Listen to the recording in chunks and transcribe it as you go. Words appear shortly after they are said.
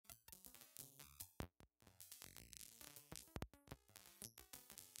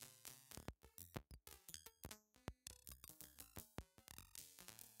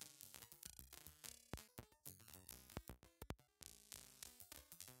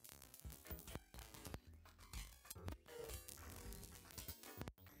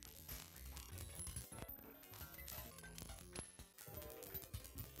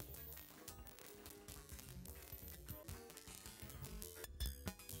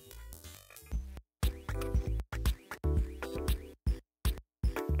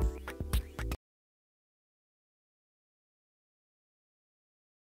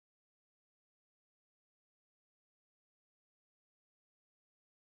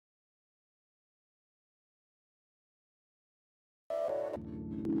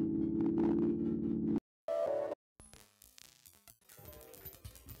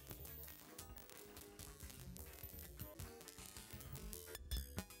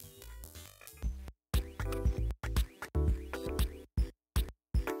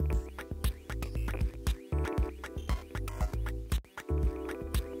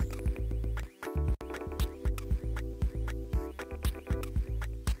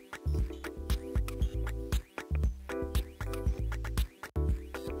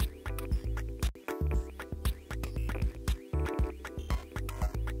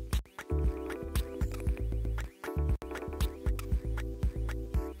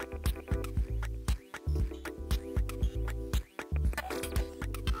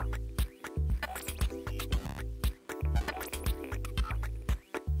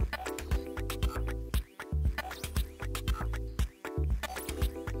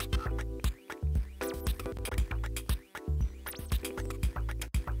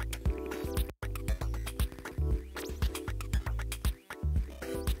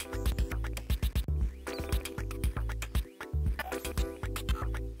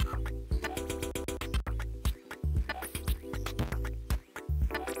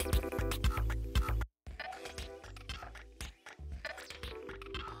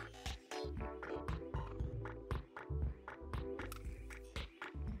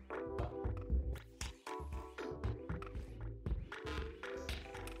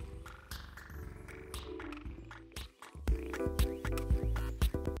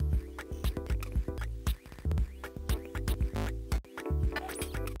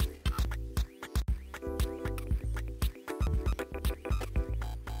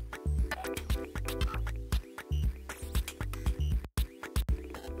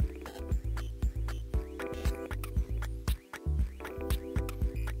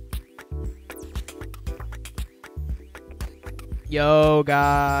Yo,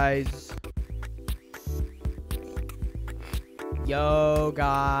 guys. Yo,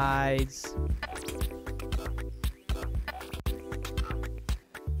 guys.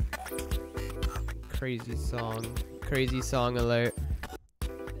 Crazy song. Crazy song alert.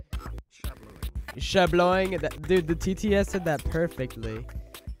 Shablowing. Dude, the TTS said that perfectly.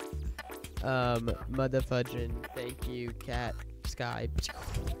 Motherfudgin. Thank you, Cat Sky.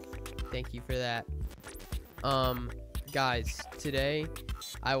 Thank you for that. Guys, today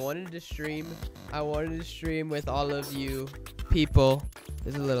I wanted to stream with all of you people.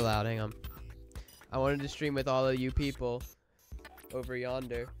 This is a little loud, hang on. I wanted to stream with all of you people over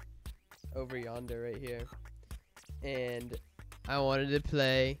yonder right here. And I wanted to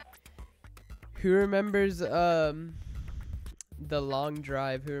play, who remembers the long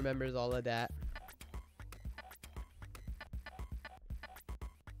drive? Who remembers all of that?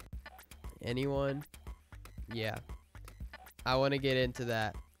 Anyone? Yeah. I want to get into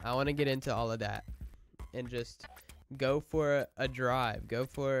that. I want to get into all of that and just go for a drive. Go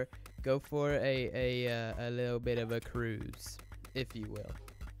for a little bit of a cruise, if you will.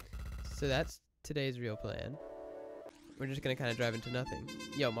 So that's today's real plan. We're just gonna kind of drive into nothing.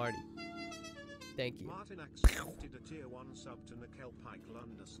 Yo, Marty. Thank you. Martin accepted a tier 1 sub to Nickel Pike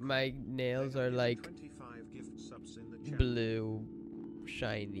My nails are like 25 gift subs in the chat. blue,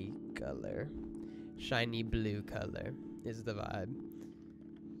 shiny color. Shiny blue color is the vibe.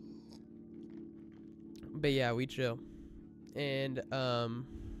 But yeah, we chill. And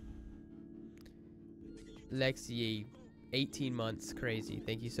Lexi, 18 months, crazy.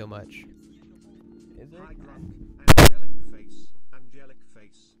 Thank you so much. Is it? Hi Grunk, angelic face, angelic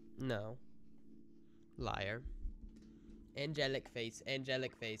face. No. Liar. Angelic face,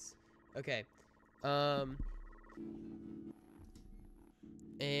 angelic face. Okay.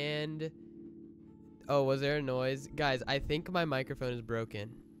 And oh, was there a noise? Guys, I think my microphone is broken.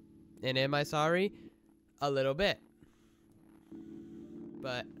 And am I sorry? A little bit.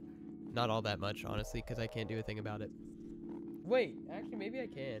 But not all that much, honestly, because I can't do a thing about it. Wait, actually, maybe I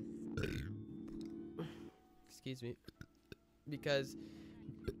can. Excuse me. Because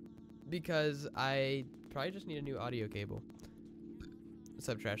I probably just need a new audio cable.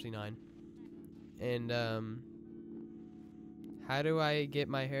 Sub Trashly9. And, how do I get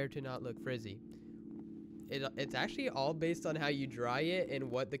my hair to not look frizzy? It's actually all based on how you dry it and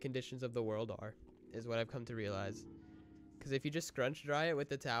what the conditions of the world are, is what I've come to realize. Because if you just scrunch dry it with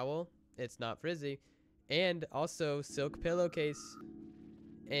the towel, it's not frizzy. And also silk pillowcase.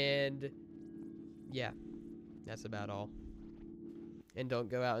 And yeah, that's about all. And don't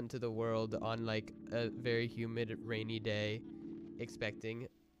go out into the world on like a very humid, rainy day expecting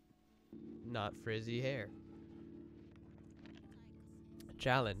not frizzy hair.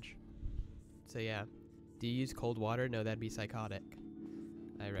 Challenge. So yeah. Do you use cold water? No, that'd be psychotic,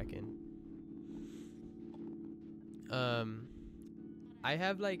 I reckon. I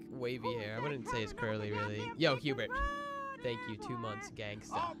have like wavy hair. I wouldn't say it's curly really. Yo, Hubert. Thank you. 2 months, gangsta.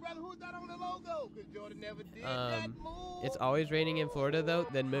 Oh, brother, who's that on the logo? 'Cause Jordan never did that move. It's always raining in Florida though.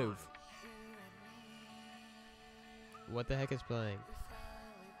 Then move. What the heck is playing?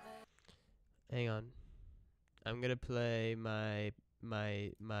 Hang on. I'm gonna play my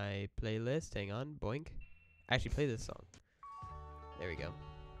playlist. Hang on. Boink. Actually, play this song. There we go.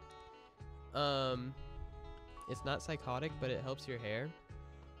 It's not psychotic, but it helps your hair.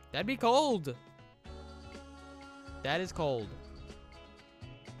 That'd be cold. That is cold.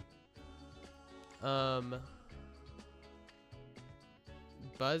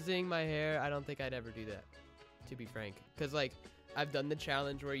 Buzzing my hair, I don't think I'd ever do that, to be frank. Because, like, I've done the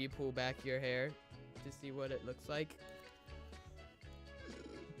challenge where you pull back your hair to see what it looks like.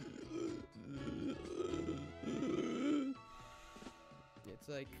 It's,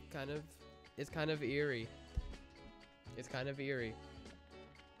 like, it's kind of eerie. It's kind of eerie.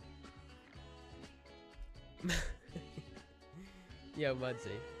 Yo,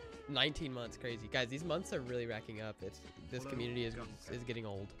 Mudsy. 19 months, crazy. Guys, these months are really racking up. This community is getting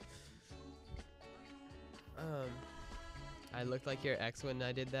old. I looked like your ex when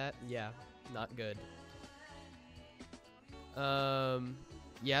I did that. Yeah, not good.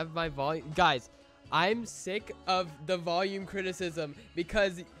 Yeah, my volume. Guys, I'm sick of the volume criticism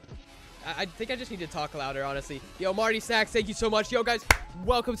because I think I just need to talk louder, honestly. Yo, Marty Sachs, thank you so much. Yo, guys,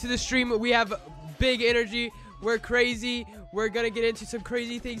 welcome to the stream. We have big energy. We're crazy. We're gonna get into some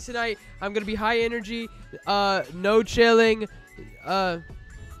crazy things tonight. I'm gonna be high energy. No chilling.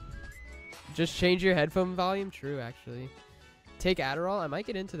 Just change your headphone volume. True, actually. Take Adderall. I might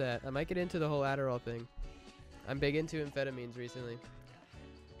get into that. I might get into the whole Adderall thing. I'm big into amphetamines recently.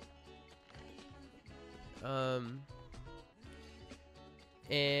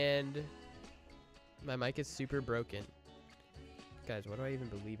 And my mic is super broken. Guys, what do I even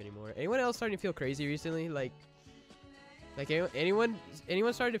believe anymore? Anyone else starting to feel crazy recently? Like anyone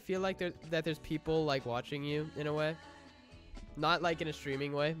starting to feel like there's people like watching you in a way? Not like in a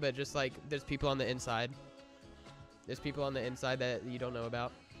streaming way, but just like there's people on the inside. There's people on the inside that you don't know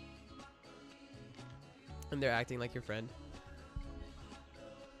about. And they're acting like your friend.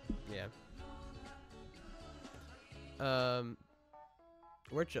 Yeah.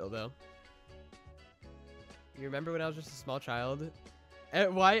 We're chill though. You remember when I was just a small child?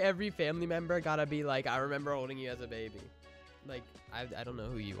 And why every family member gotta be like, I remember holding you as a baby. Like, I don't know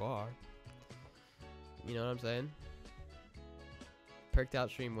who you are. You know what I'm saying? Perked out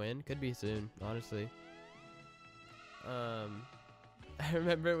stream win. Could be soon, honestly. I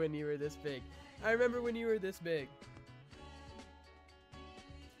remember when you were this big. I remember when you were this big.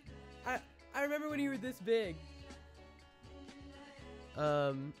 I remember when you were this big.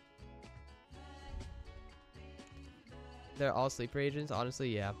 They're all sleeper agents, honestly,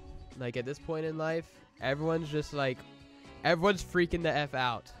 yeah. Like at this point in life, everyone's just like, everyone's freaking the F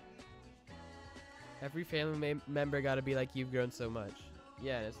out. Every family member gotta be like, you've grown so much.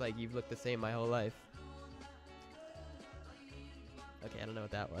 Yeah, and it's like, you've looked the same my whole life. Okay, I don't know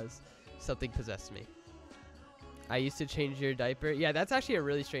what that was. Something possessed me. I used to change your diaper. Yeah, that's actually a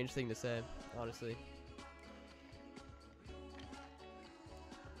really strange thing to say, honestly.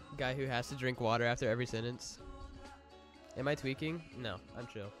 Guy who has to drink water after every sentence. Am I tweaking? No, I'm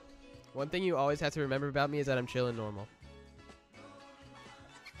chill. One thing you always have to remember about me is that I'm chill and normal.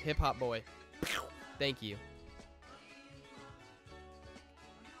 Hip hop boy. Thank you.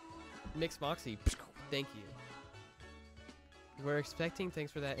 Mix Moxie. Thank you. We're expecting.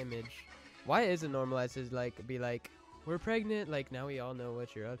 Thanks for that image. Why is it normalized to like be like, we're pregnant? Like now we all know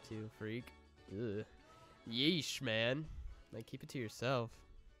what you're up to, freak. Ugh. Yeesh, man. Like keep it to yourself.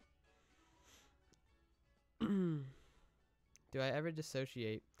 Do I ever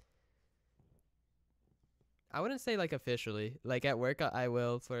dissociate? I wouldn't say like officially. Like at work I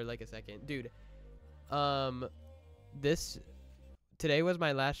will for like a second. Dude, today was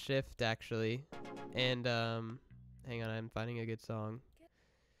my last shift actually. And hang on, I'm finding a good song.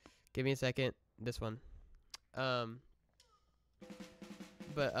 Give me a second. This one.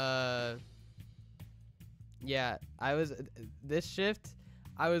 Yeah, this shift,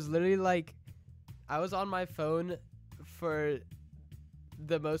 I was literally like, I was on my phone for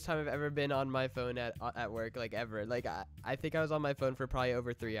the most time I've ever been on my phone at work, like ever. Like I think I was on my phone for probably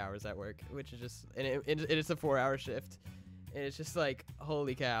over 3 hours at work, which is just, and it's a 4-hour shift, and it's just like,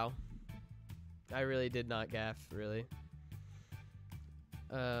 holy cow. I really did not gaff, really.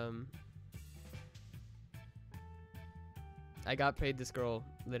 I got paid to scroll,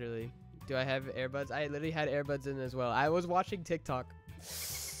 literally. Do I have earbuds? I literally had earbuds in as well. I was watching TikTok.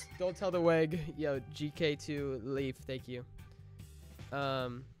 Don't tell the WEG. Yo, GK2 Leaf, thank you.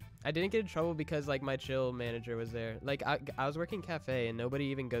 I didn't get in trouble because like my chill manager was there. Like I was working cafe and nobody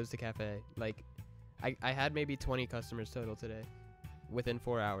even goes to cafe. Like I had maybe 20 customers total today within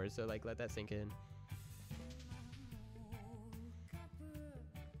 4 hours. So like let that sink in.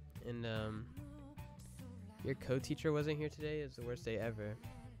 And your co-teacher wasn't here today is the worst day ever.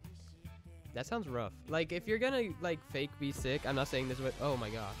 That sounds rough. Like if you're gonna like fake be sick, I'm not saying this with oh my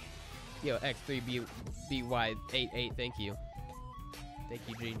gosh. Yo, X3BY88, thank you. Thank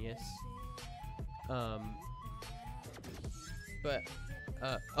you, genius. But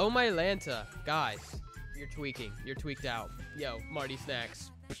oh my Lanta, guys, you're tweaking. You're tweaked out. Yo, Marty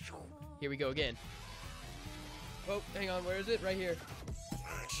Snacks. Here we go again. Oh, hang on, where is it? Right here.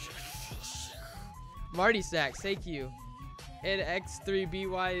 Marty Snacks, thank you. And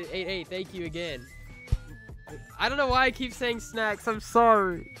X3BY88, thank you again. I don't know why I keep saying snacks. I'm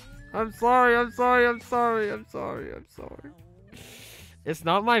sorry. I'm sorry. It's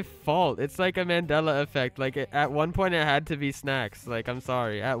not my fault. It's like a Mandela effect. Like at one point it had to be snacks. Like I'm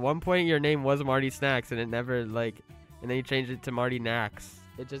sorry. At one point your name was Marty Snacks and it never like, and then you changed it to Marty Nax.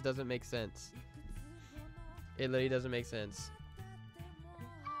 It just doesn't make sense. It literally doesn't make sense.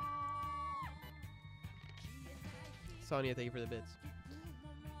 Sonia, thank you for the bits.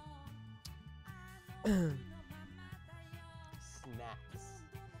 Snacks.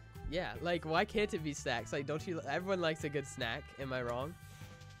 Yeah, like why can't it be snacks? Like don't you? Everyone likes a good snack. Am I wrong?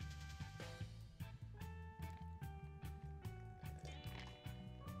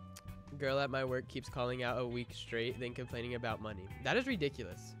 Girl at my work keeps calling out a week straight, then complaining about money. That is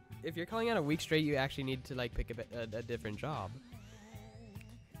ridiculous. If you're calling out a week straight, you actually need to like pick a different job.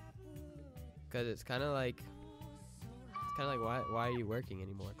 Cause it's kind of like. Why are you working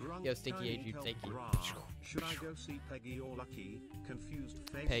anymore? Grunk, Yo, Stinky Age, you thank you. Should I go see Peggy or Lucky? Confused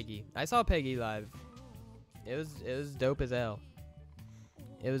face. Peggy. I saw Peggy live. It was dope as hell.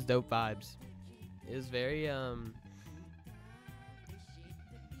 It was dope vibes. It was very I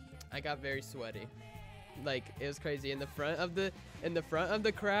got very sweaty. Like it was crazy in the front of the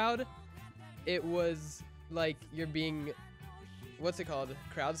crowd. It was like you're being what's it called?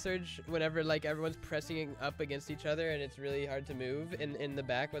 Crowd surge. Whenever like everyone's pressing up against each other and it's really hard to move. And in the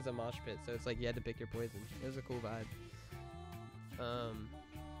back was a mosh pit, so it's like you had to pick your poison. It was a cool vibe.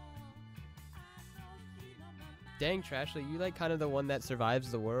 Dang, Trashly, you like kind of the one that survives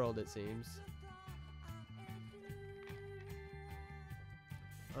the world, it seems.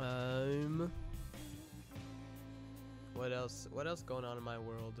 What else? What else going on in my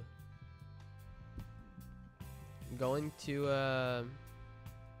world? Going to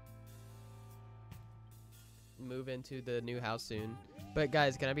move into the new house soon. But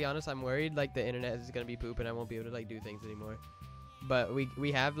guys, can I be honest? I'm worried like the internet is gonna be poop and I won't be able to like do things anymore. But we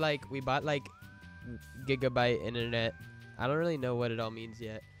bought like gigabyte internet. I don't really know what it all means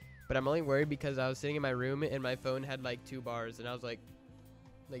yet. But I'm only worried because I was sitting in my room and my phone had like 2 bars and I was like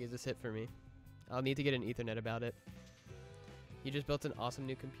is this it for me? I'll need to get an Ethernet about it. You just built an awesome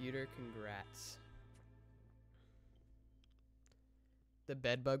new computer. Congrats. The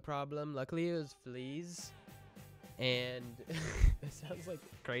bed bug problem. Luckily it was fleas. And it sounds like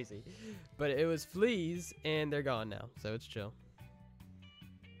crazy. But it was fleas and they're gone now. So it's chill.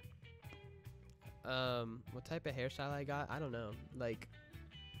 What type of hairstyle I got? I don't know. Like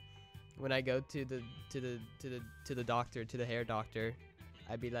when I go to the doctor, to the hair doctor,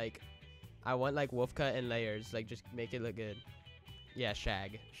 I'd be like, I want like wolf cut and layers. Like just make it look good. Yeah,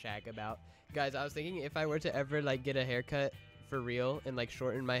 shag about. Guys, I was thinking if I were to ever like get a haircut for real and like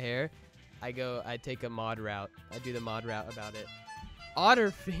shorten my hair, I take a mod route. I do the mod route about it.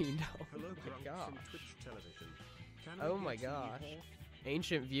 Otter Fiend. Oh Hello, my Grunk gosh. from Twitch television. Can Oh I my get some gosh. yeehaw?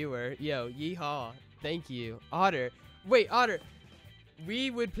 Ancient viewer. Yo, yeehaw. Thank you. Otter. Wait, Otter.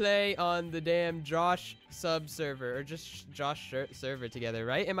 We would play on the damn Josh sub server or just Josh server together,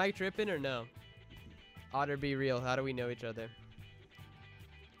 right? Am I tripping or no? Otter, be real. How do we know each other?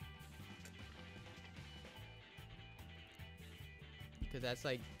 Because that's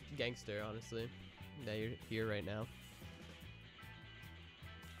like gangster, honestly, that you're here right now.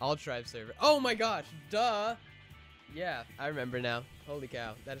 All tribe server. Oh my gosh, duh. Yeah, I remember now. Holy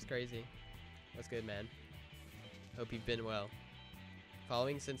cow, that is crazy. What's good, man? Hope you've been well.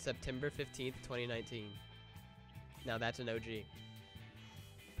 Following since September 15th, 2019. Now that's an OG.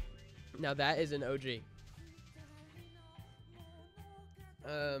 Now that is an OG.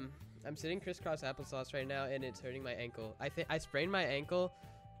 I'm sitting crisscross applesauce right now and it's hurting my ankle. I sprained my ankle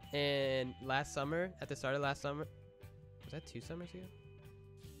and last summer, at the start of last summer. Was that 2 summers ago?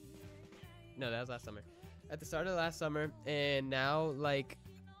 No, that was last summer. At the start of last summer, and now like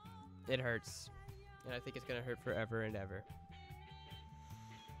it hurts. And I think it's gonna hurt forever and ever.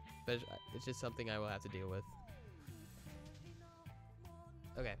 but it's just something I will have to deal with.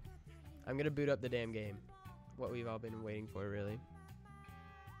 Okay, I'm gonna boot up the damn game. What we've all been waiting for, really.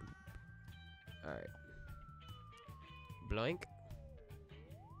 All right. Bloink.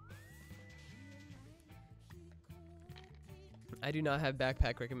 I do not have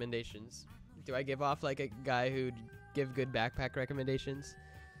backpack recommendations. Do I give off like a guy who'd give good backpack recommendations?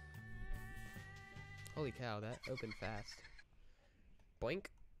 Holy cow, that opened fast. Boink.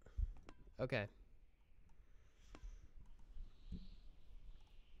 Okay.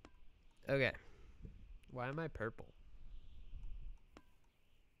 Okay. Why am I purple?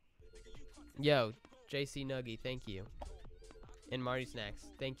 Yo, JC Nuggy, thank you. And Marty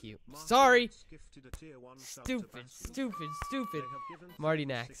Snacks, thank you. Sorry! Stupid. Marty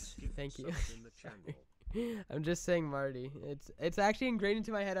Nax, thank you. I'm just saying Marty. It's actually ingrained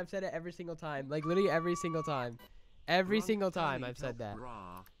into my head. I've said it every single time. Like, literally every single time. Every single time I've said that.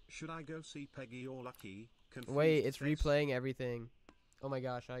 Should I go see Peggy or Lucky? Wait, it's replaying everything. Oh my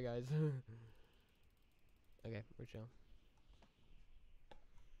gosh, hi guys. Okay, we're chill.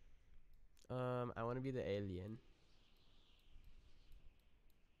 I want to be the alien.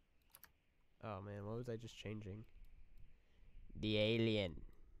 Oh man, what was I just changing? The alien.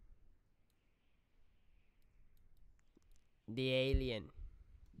 The alien.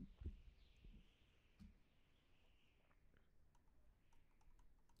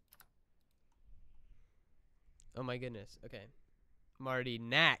 Oh my goodness. Okay. Marty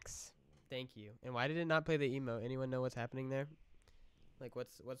Nax. Thank you. And why did it not play the emote? Anyone know what's happening there? Like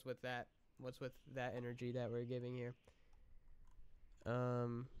what's with that? What's with that energy that we're giving here?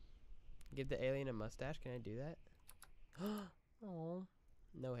 Give the alien a mustache. Can I do that? Oh.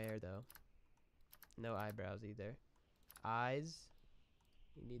 No hair though. No eyebrows either. Eyes.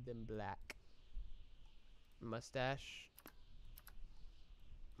 You need them black. Mustache.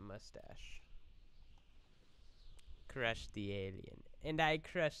 Mustache. Crush the alien. And I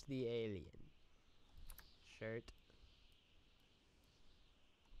crush the alien. Shirt.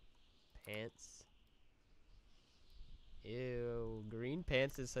 Pants. Ew. Green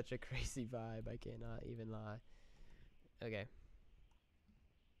pants is such a crazy vibe. I cannot even lie. Okay.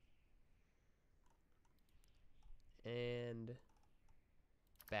 And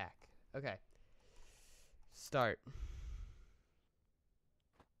back. Okay. Start.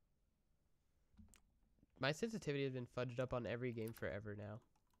 My sensitivity has been fudged up on every game forever now.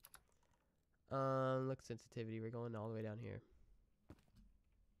 Look, sensitivity. We're going all the way down here.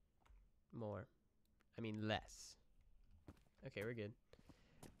 More. I mean, less. Okay, we're good.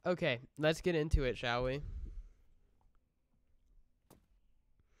 Okay, let's get into it, shall we?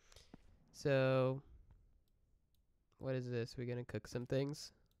 So, what is this? We're gonna cook some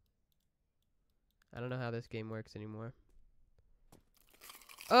things? I don't know how this game works anymore.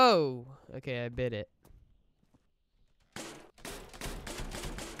 Oh! Okay, I bit it.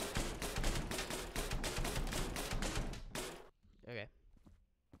 Okay.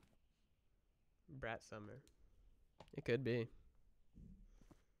 Brat Summer. It could be.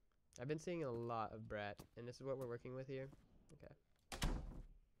 I've been seeing a lot of Brat, and this is what we're working with here. Okay.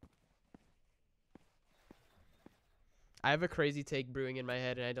 I have a crazy take brewing in my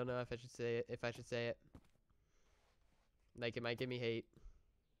head, and I don't know if I should say it. If I should say it, like it might give me hate.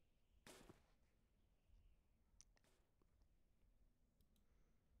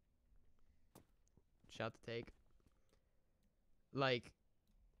 Shout the take. Like,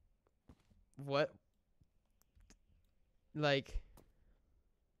 what? Like,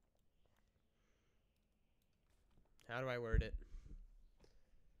 how do I word it?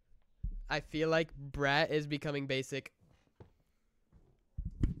 I feel like Brat is becoming basic.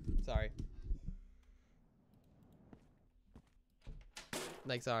 Sorry.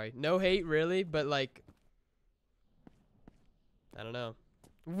 Like, sorry. No hate, really, but like, I don't know.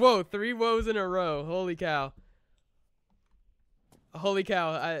 Whoa, 3 woes in a row. Holy cow. Holy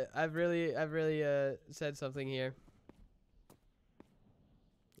cow. I've really said something here.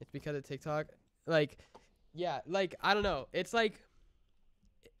 It's because of TikTok. Like, yeah, like, I don't know. It's like,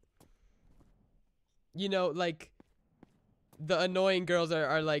 you know, like, the annoying girls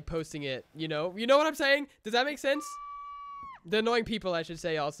are like posting it, you know? You know what I'm saying? Does that make sense? The annoying people, I should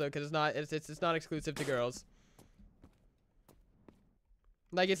say, also, because it's not exclusive to girls.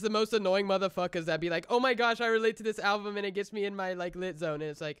 Like, it's the most annoying motherfuckers that be like, oh my gosh, I relate to this album, and it gets me in my, like, lit zone, and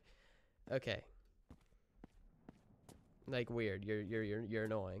it's like, okay. Like, weird. You're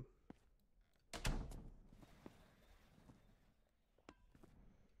annoying.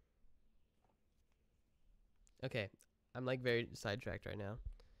 Okay. I'm, like, very sidetracked right now.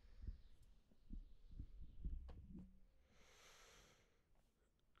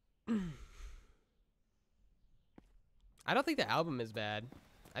 I don't think the album is bad.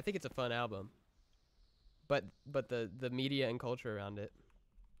 I think it's a fun album. But the media and culture around it.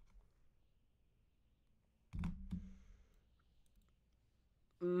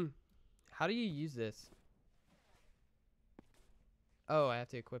 How do you use this? Oh, I have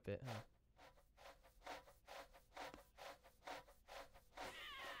to equip it, huh?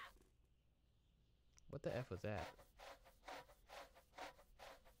 What the F was that?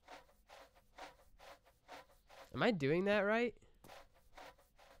 Am I doing that right?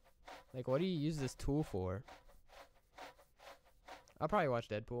 Like, what do you use this tool for? I'll probably watch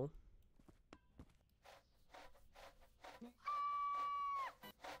Deadpool.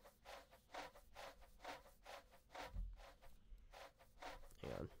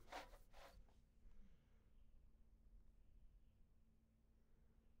 Hang on.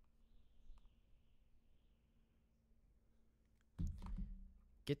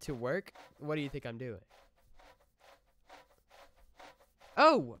 Get to work? What do you think I'm doing?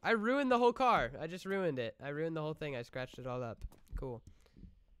 Oh, I ruined the whole car. I just ruined it. I ruined the whole thing. I scratched it all up. Cool.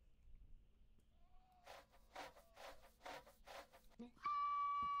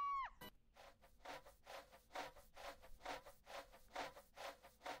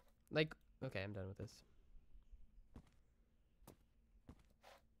 Like, okay, I'm done with this.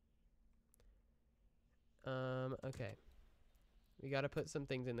 Okay. We gotta put some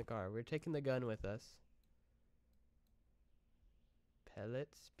things in the car. We're taking the gun with us.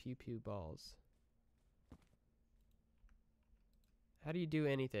 Pellets, pew pew balls. How do you do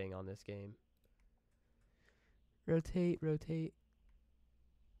anything on this game? Rotate, rotate.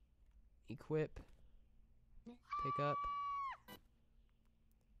 Equip. Pick up.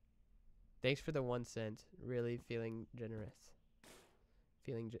 Thanks for the 1 cent. Really feeling generous.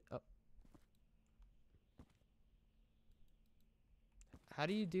 Oh. How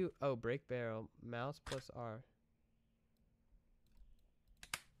do you do? Oh, break barrel. Mouse plus R.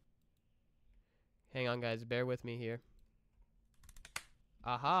 Hang on, guys. Bear with me here.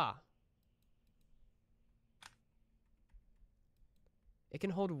 Aha! It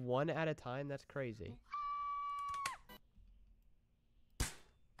can hold one at a time? That's crazy.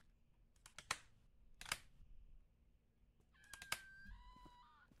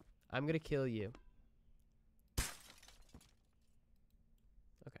 I'm gonna kill you.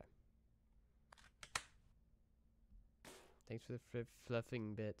 Okay. Thanks for the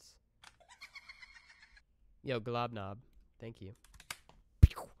fluffing bits. Yo, Globnob. Thank you.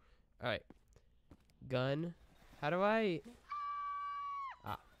 Alright. Gun. How do I...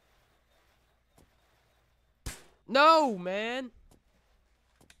 Ah. No, man!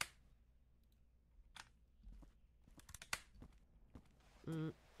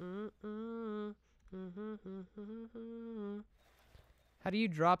 How do you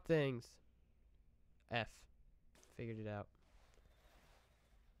drop things? F. Figured it out.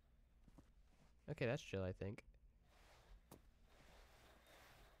 Okay, that's chill, I think.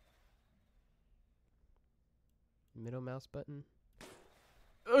 Middle mouse button.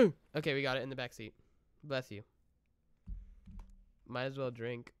 Okay, we got it in the back seat. Bless you. Might as well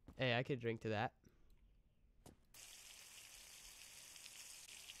drink. Hey, I could drink to that.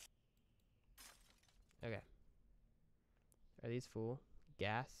 Okay. Are these full?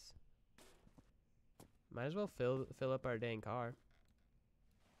 Gas. Might as well fill up our dang car.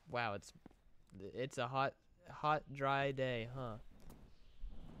 Wow, it's a hot dry day, huh?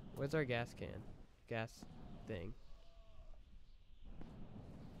 Where's our gas can? Gas thing.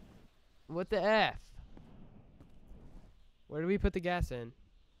 What the F? Where do we put the gas in?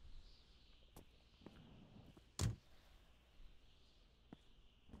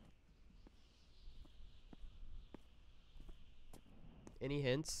 Any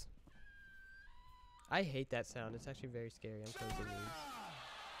hints? I hate that sound. It's actually very scary. I'm closing these.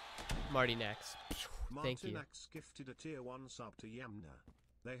 Marty Nax. Thank you. Martinax gifted a tier 1 sub to Yamna.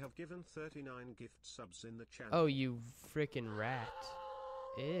 They have given 39 gift subs in the channel. Oh, you freaking rat.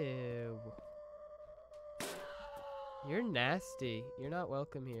 Ew. You're nasty. You're not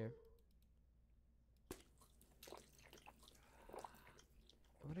welcome here.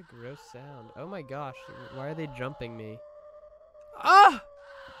 What a gross sound. Oh my gosh. Why are they jumping me? Ah!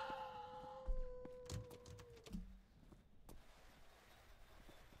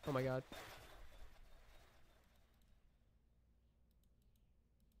 Oh my god.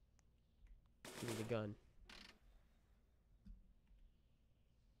 Give me the gun.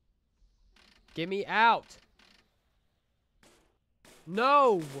 Get me out!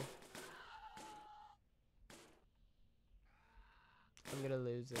 No! I'm gonna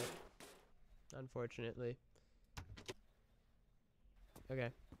lose it. Unfortunately.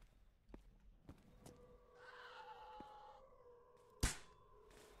 Okay.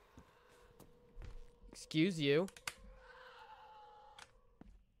 Excuse you.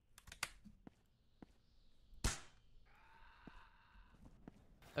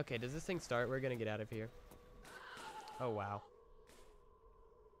 Okay, does this thing start? We're gonna get out of here. Oh, wow.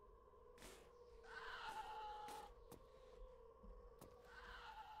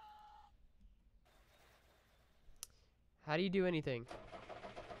 How do you do anything?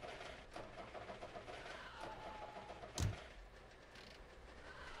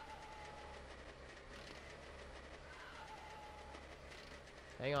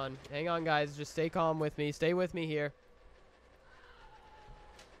 Hang on, guys. Just stay calm with me. Stay with me here.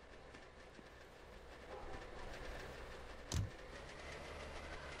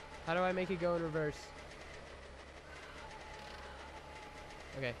 How do I make it go in reverse?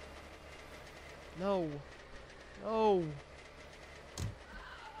 Okay. No. No.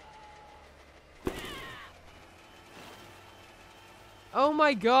 Oh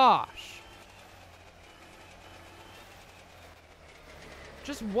my gosh.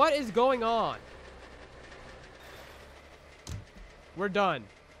 Just what is going on? We're done.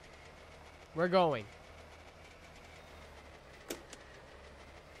 We're going.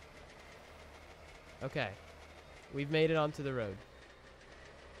 Okay. We've made it onto the road.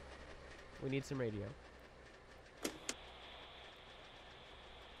 We need some radio.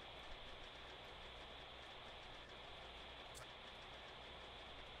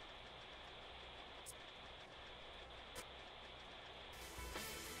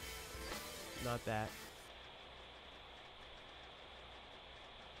 Not that.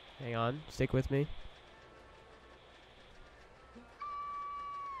 Hang on. Stick with me.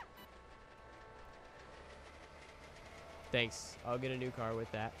 Thanks. I'll get a new car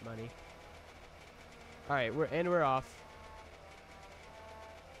with that money. Alright, we're off.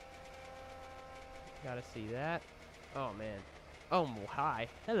 Gotta see that. Oh man. Oh hi.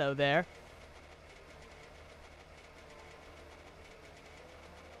 Hello there.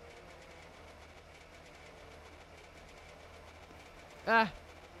 Ah!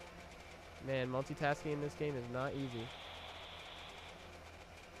 Man, multitasking in this game is not easy.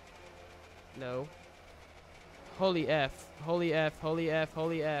 No. Holy F. Holy F. Holy F.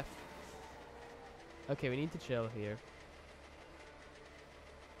 Holy F. Okay, we need to chill here.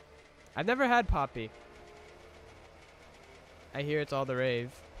 I've never had Poppy. I hear it's all the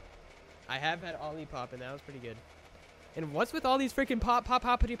rave. I have had Ollie Pop, and that was pretty good. And what's with all these freaking pop, pop,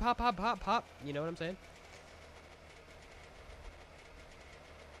 poppity, pop, pop, pop, pop? You know what I'm saying?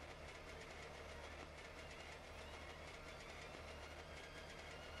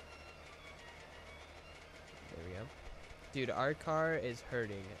 There we go. Dude, our car is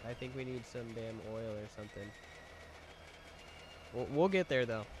hurting. I think we need some damn oil or something. We'll get there,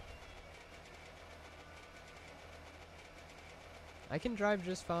 though. I can drive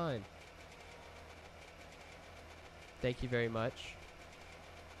just fine. Thank you very much.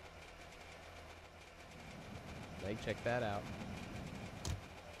 Like, check that out.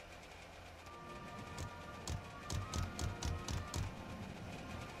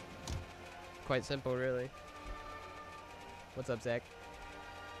 Quite simple, really. What's up, Zach?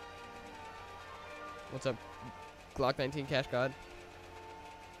 What's up, Glock 19 Cash God?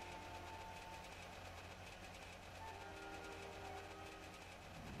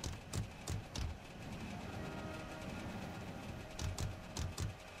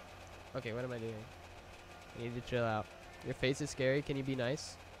 Okay, what am I doing? I need to chill out. Your face is scary. Can you be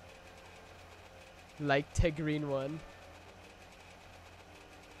nice? Like the green one.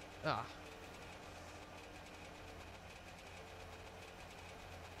 Ah.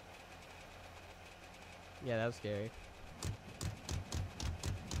 Yeah, that was scary.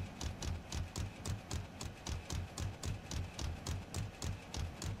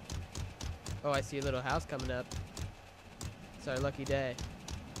 Oh, I see a little house coming up. It's our lucky day.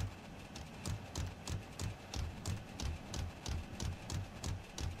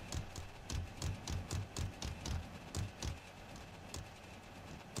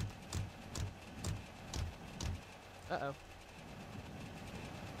 Uh-oh. Alright,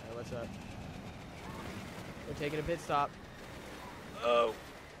 what's up? We're taking a pit stop. Oh.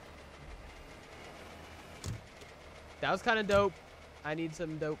 That was kind of dope. I need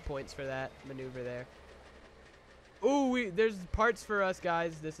some dope points for that maneuver there. Ooh, there's parts for us,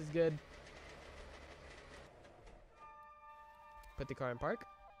 guys. This is good. Put the car in park.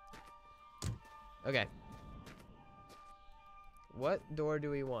 Okay. What door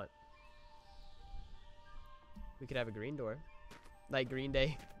do we want? We could have a green door. Like Green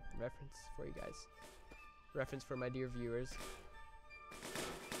Day. Reference for you guys. Reference for my dear viewers.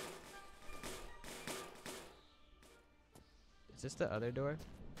 Is this the other door?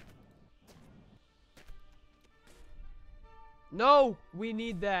 No, we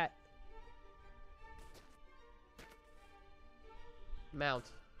need that.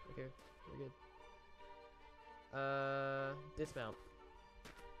 Mount. Okay, we're good. Dismount.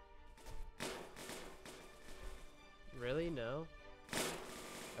 Really? No?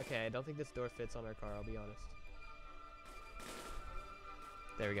 Okay, I don't think this door fits on our car, I'll be honest.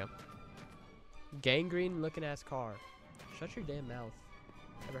 There we go. Gangrene looking ass car. Shut your damn mouth.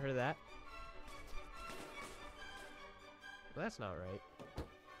 Ever heard of that? Well, that's not right.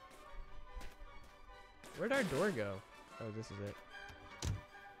 Where'd our door go? Oh, this is it.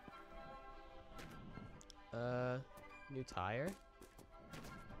 New tire?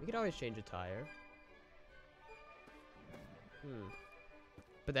 We could always change a tire.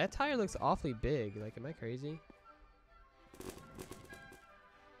 But that tire looks awfully big. Like, am I crazy?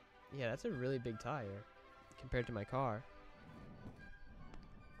 Yeah, that's a really big tire compared to my car.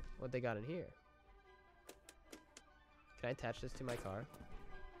 What they got in here? Can I attach this to my car?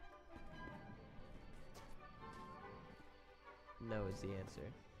 No is the answer.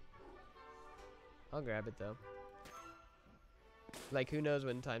 I'll grab it though. Like, who knows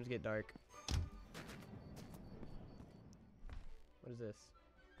when times get dark? What is this?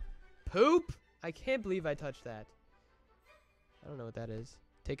 Poop? I can't believe I touched that. I don't know what that is.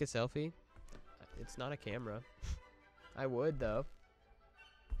 Take a selfie? It's not a camera. I would though.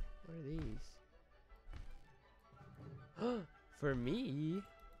 What are these? For me?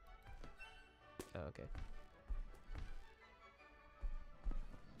 Oh, okay.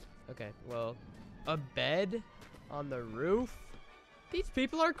 Okay, well, a bed on the roof? These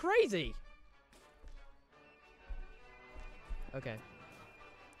people are crazy! Okay.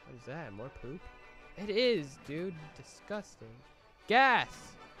 What is that? More poop? It is, dude. Disgusting.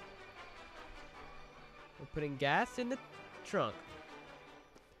 Gas! We're putting gas in the trunk.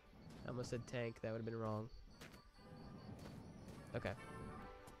 I almost said tank. That would have been wrong. Okay.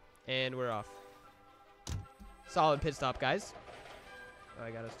 And we're off. Solid pit stop, guys. Oh,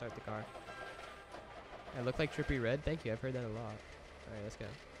 I gotta start the car. I look like Trippy Red? Thank you. I've heard that a lot. Alright, let's go.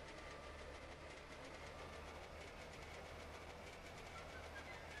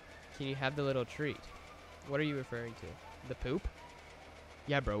 Can you have the little treat? What are you referring to? The poop?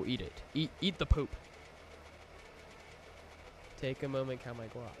 Yeah, bro, eat it. Eat the poop. Take a moment, count my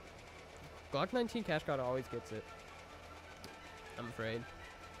Glock. Glock 19 Cash Card always gets it. I'm afraid.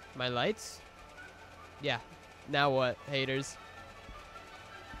 My lights? Yeah. Now what, haters?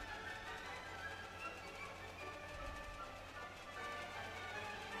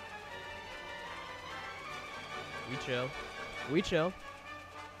 We chill. We chill.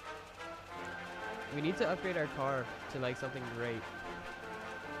 We need to upgrade our car to like something great.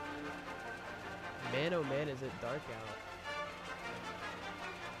 Man, oh man, is it dark out.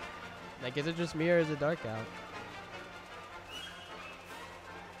 Like, is it just me or is it dark out?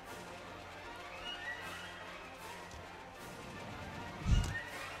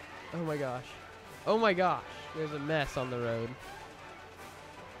 Oh my gosh. Oh my gosh. There's a mess on the road.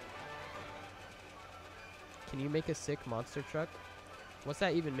 Can you make a sick monster truck? What's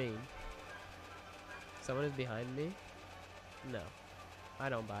that even mean? Someone is behind me? No. I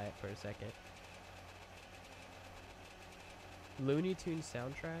don't buy it for a second. Looney Tunes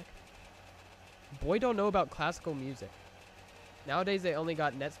soundtrack? Boy don't know about classical music. Nowadays they only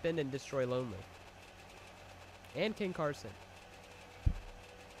got Netspin and Destroy Lonely. And King Carson.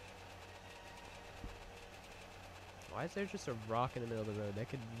 Why is there just a rock in the middle of the road? That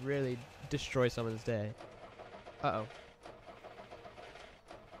could really destroy someone's day. Uh-oh.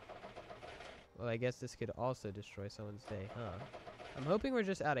 Well, I guess this could also destroy someone's day, huh? I'm hoping we're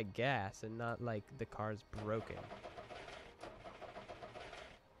just out of gas and not like the car's broken.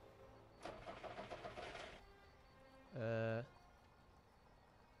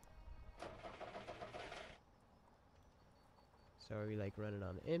 So are we like running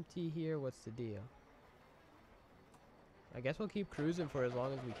on empty here? What's the deal? I guess we'll keep cruising for as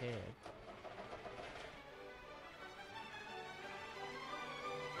long as we can.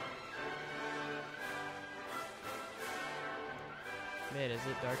 Man, is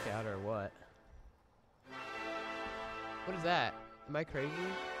it dark out or what? What is that? Am I crazy?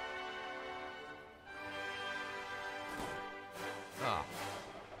 Oh.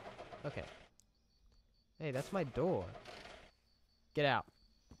 Okay. Hey, that's my door. Get out.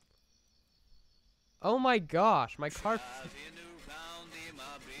 Oh my gosh, my car.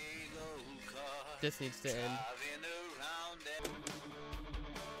 This needs to end.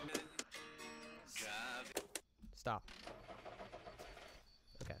 Stop.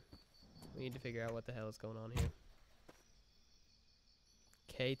 Okay. We need to figure out what the hell is going on here.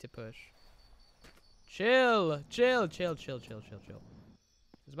 K to push. Chill. Chill. Chill. Chill. Chill. Chill. Chill.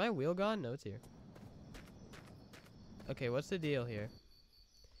 Is my wheel gone? No, it's here. Okay, what's the deal here?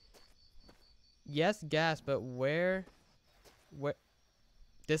 Yes, gas, but where? Where?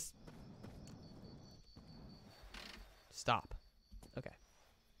 This. Stop. Okay.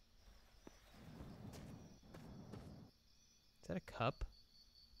 Is that a cup?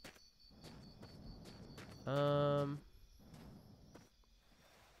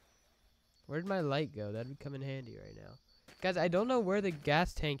 Where'd my light go? That'd come in handy right now. Guys, I don't know where the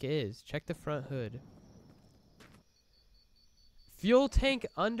gas tank is. Check the front hood. Fuel tank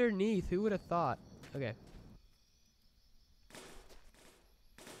underneath. Who would have thought? Okay.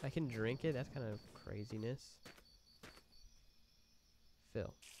 I can drink it? That's kind of craziness.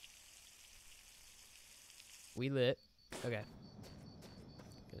 Fill. We lit. Okay.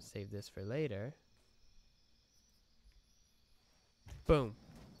 Gonna save this for later. Boom.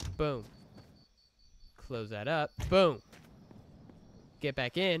 Boom. Close that up. Boom. Get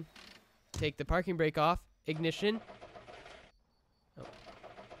back in. Take the parking brake off. Ignition. Oh.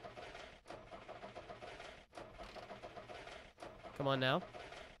 Come on now.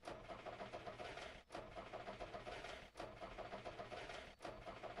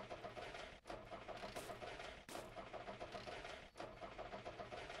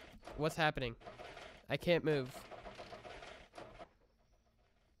 What's happening? I can't move.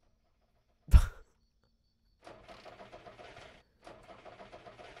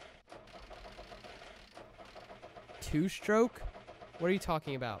 Two-stroke? What are you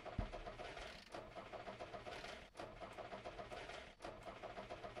talking about?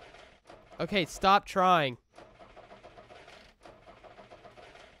 Okay, stop trying.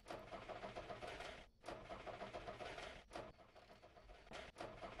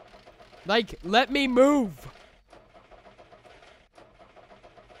 Like, let me move.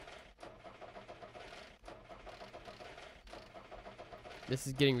 This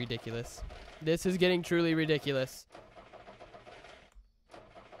is getting ridiculous. This is getting truly ridiculous.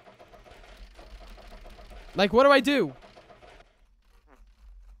 Like, what do I do?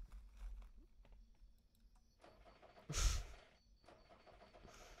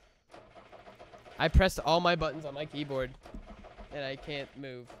 I pressed all my buttons on my keyboard, and I can't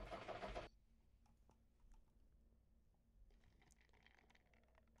move.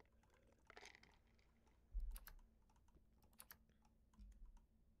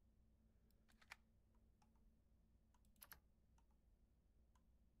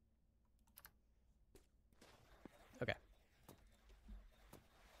 Okay.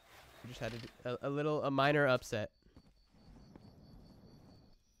 We just had a minor upset.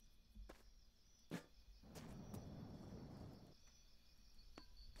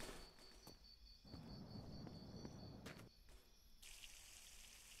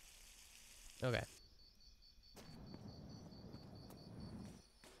 Okay.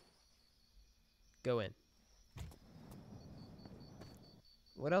 Go in.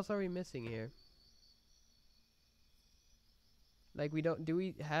 What else are we missing here? Like, do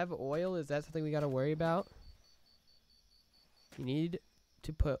we have oil? Is that something we gotta worry about? You need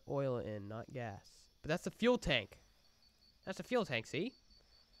to put oil in, not gas. But that's the fuel tank. That's a fuel tank, see?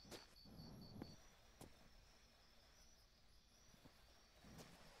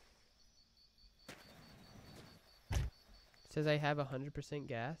 It says I have 100%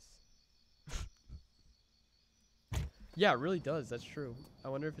 gas. Yeah, it really does. That's true. I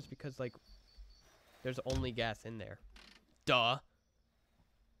wonder if it's because, like, there's only gas in there. Duh.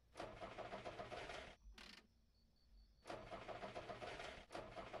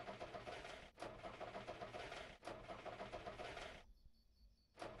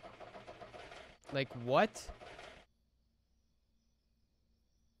 Like, what?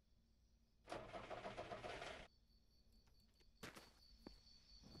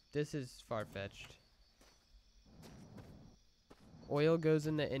 This is far-fetched. Oil goes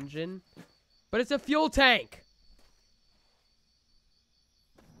in the engine. But it's a fuel tank!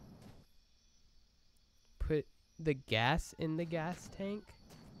 Put the gas in the gas tank?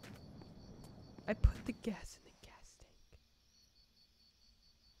 I put the gas in the gas tank.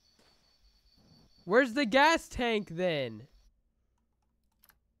 Where's the gas tank then?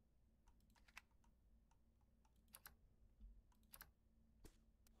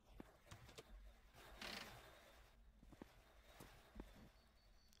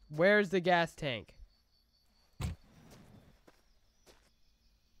 Where's the gas tank?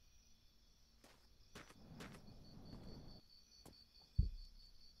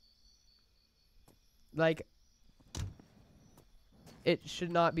 Like, it should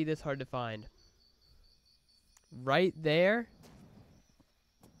not be this hard to find. Right there?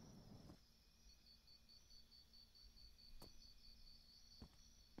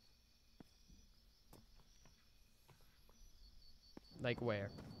 Like where?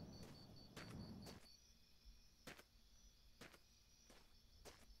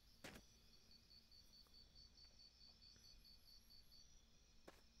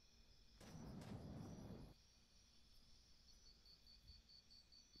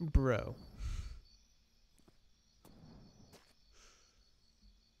 Bro.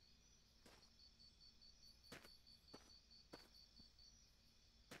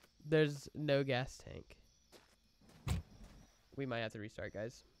 There's no gas tank. We might have to restart,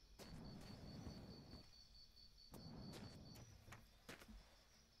 guys.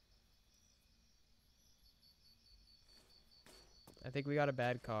 I think we got a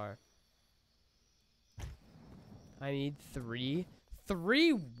bad car. I need 3.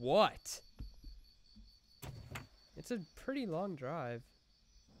 3 what? It's a pretty long drive.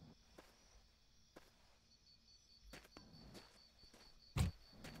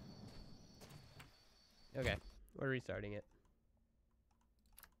 Okay, we're restarting it.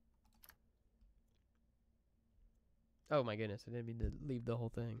 Oh my goodness, I didn't mean to leave the whole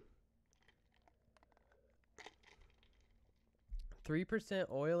thing. 3%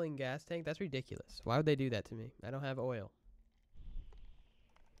 oil in gas tank? That's ridiculous. Why would they do that to me? I don't have oil.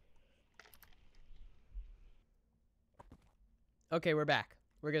 Okay, we're back.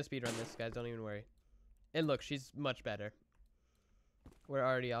 We're gonna speedrun this, guys. Don't even worry. And look, she's much better. We're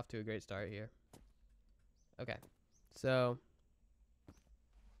already off to a great start here. Okay, so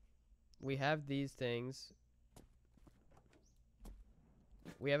we have these things.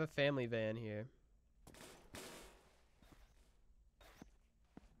 We have a family van here.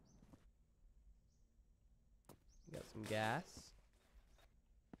 We got some gas.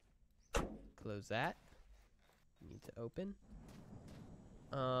 Close that. Need to open.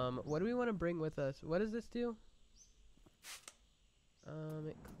 What do we want to bring with us? What does this do?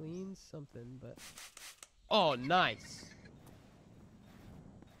 It cleans something, but... Oh, nice!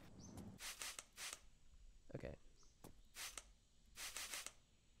 Okay.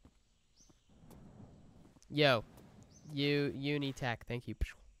 Yo. Unitac, thank you.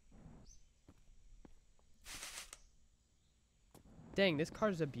 Dang, this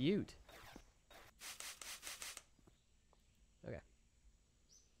car's a beaut. Okay.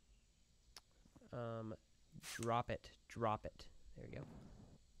 Drop it. Drop it. There we go.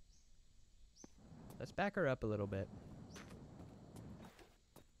 Let's back her up a little bit.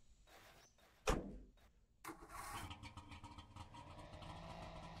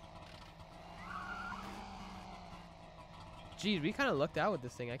 Jeez, we kind of lucked out with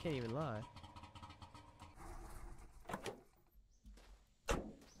this thing. I can't even lie.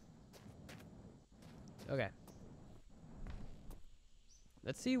 Okay.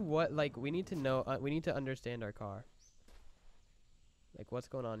 Let's see what, like, we need to know, we need to understand our car. Like, what's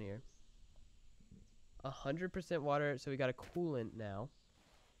going on here? 100% water, so we got a coolant now.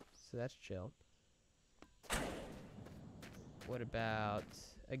 So that's chill. What about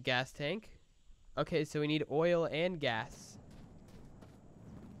a gas tank? Okay, so we need oil and gas.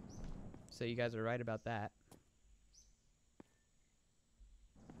 So you guys are right about that.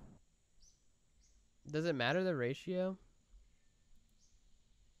 Does it matter the ratio?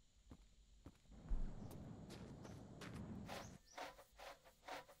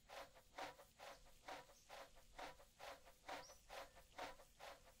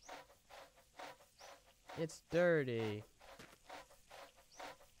 It's dirty.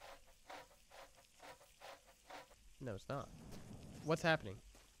 No, it's not. What's happening?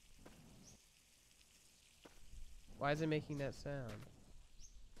 Why is it making that sound?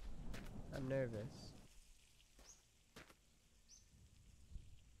 I'm nervous.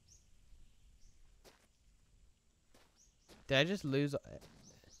 Did I just lose?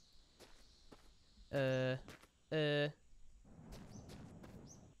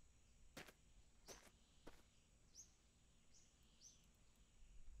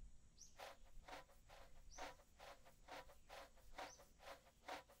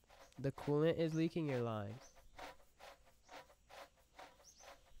 The coolant is leaking, you're lying.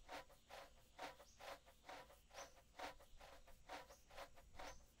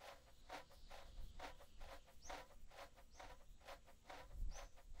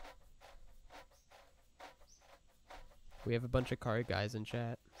 We have a bunch of car guys in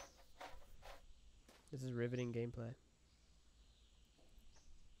chat. This is riveting gameplay.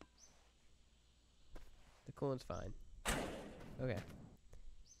 The coolant's fine. Okay.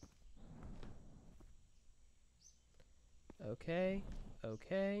 Okay.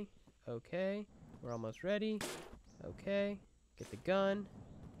 Okay. Okay. We're almost ready. Okay. Get the gun.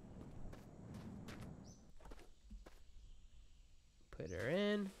 Put her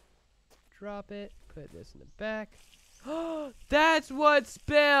in. Drop it. Put this in the back. That's what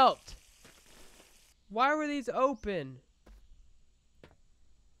spilt! Why were these open?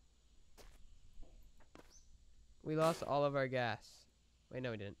 We lost all of our gas. Wait,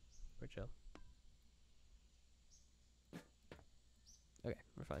 no we didn't. We're chill. Okay,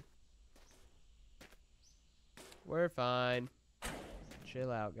 we're fine. We're fine.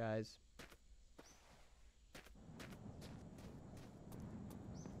 Chill out, guys.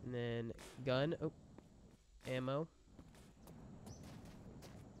 And then gun. Oh, ammo.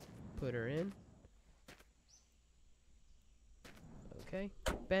 Put her in. Okay.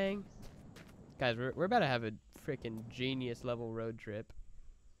 Bang. Guys, we're about to have a freaking genius level road trip.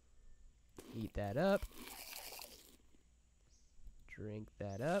 Eat that up. Drink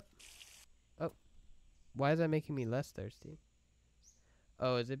that up. Oh. Why is that making me less thirsty?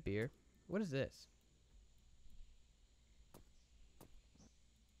 Oh, is it beer? What is this?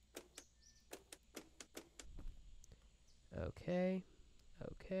 Okay.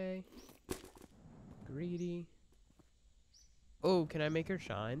 Okay. Greedy. Oh, can I make her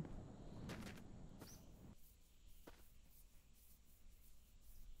shine?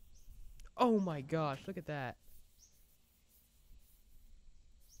 Oh my gosh, look at that.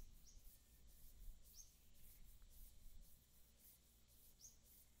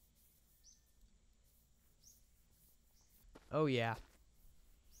 Oh yeah.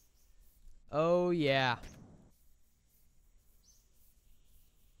 Oh yeah.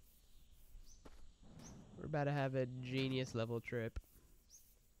 We're about to have a genius level trip.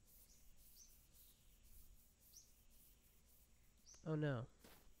 Oh no.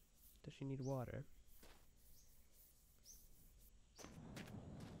 Does she need water?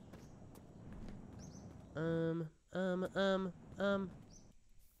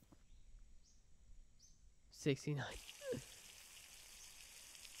 69.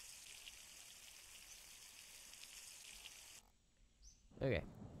 Okay.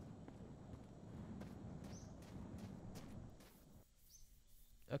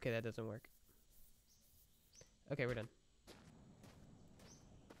 Okay, that doesn't work. Okay, we're done.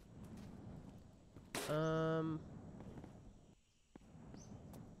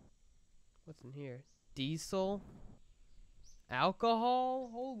 What's in here? Diesel?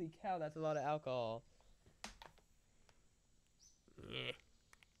 Alcohol? Holy cow, that's a lot of alcohol. Yeah.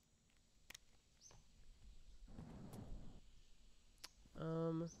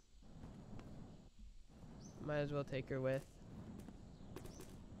 Might as well take her with.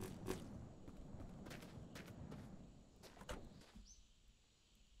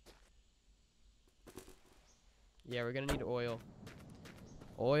 Yeah, we're gonna need oil.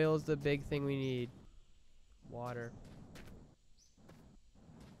 Oil's the big thing we need. Water.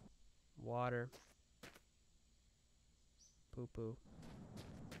 Water. Poo-poo.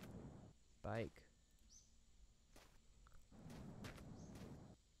 Bike.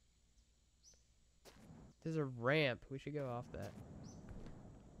 There's a ramp. We should go off that.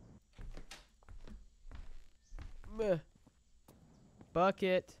 Meh.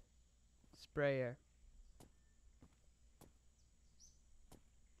 Bucket. Sprayer.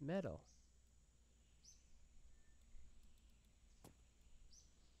 Metal.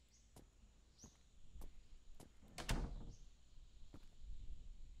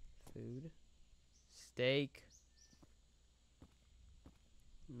 Food. Steak.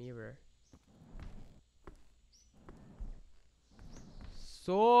 Mirror.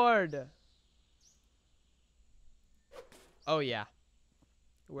 Sword. Oh yeah.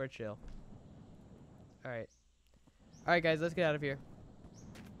 We're chill. Alright. Alright guys, let's get out of here.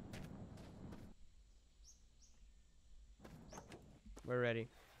 We're ready.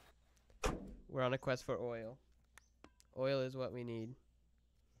 We're on a quest for oil. Oil is what we need.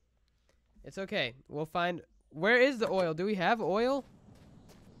 It's okay. We'll find... Where is the oil? Do we have oil?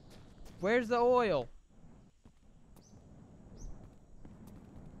 Where's the oil?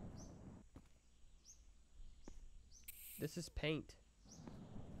 This is paint.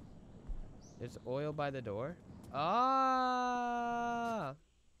 There's oil by the door. Ah!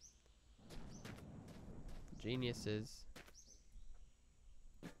 Geniuses.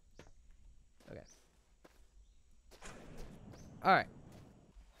 Okay. Alright.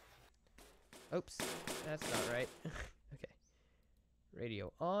 Oops. That's not right. Okay.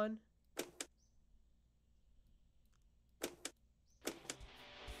 Radio on.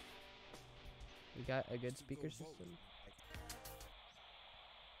 We got a good speaker system.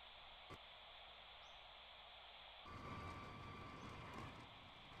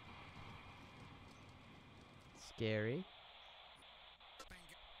 Scary.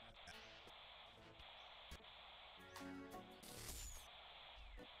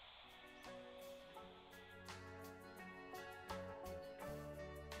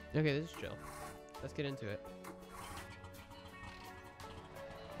 Okay, this is chill. Let's get into it.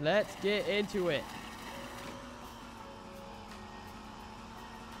 Let's get into it.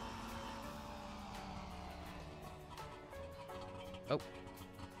 Oh.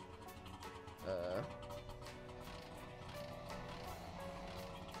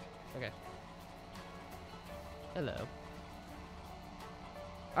 Okay. Hello.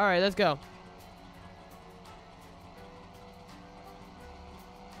 All right, let's go.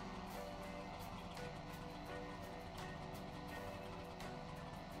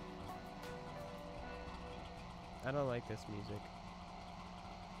 I don't like this music.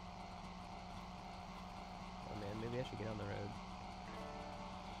 Oh man, maybe I should get on the road.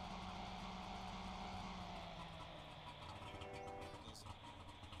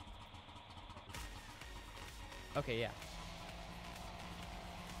 Okay, yeah.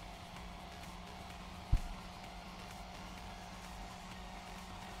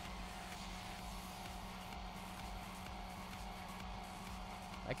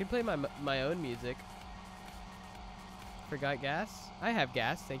 I can play my own music. Forgot gas? I have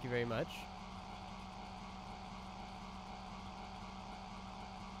gas, thank you very much.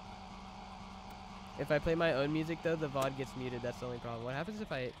 If I play my own music though, the VOD gets muted, that's the only problem. What happens if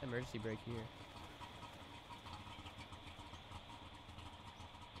I emergency brake here?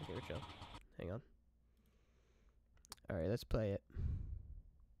 Okay, we're chill. Hang on. Alright, let's play it.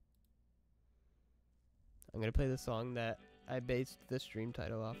 I'm gonna play the song that I based the stream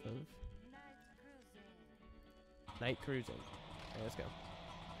title off of. Night cruising. Okay, let's go.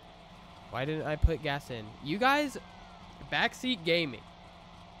 Why didn't I put gas in? You guys, backseat gaming.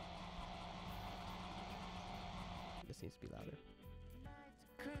 This needs to be louder.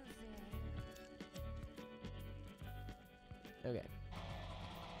 Okay.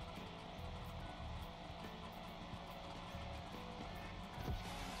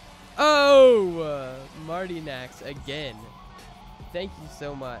 Oh, Marty Nax again. Thank you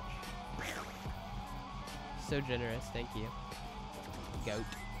so much. So generous, thank you. Goat.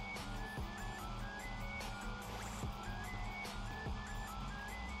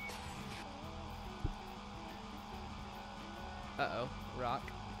 Uh-oh, rock.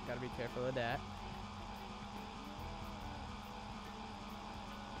 Gotta be careful of that.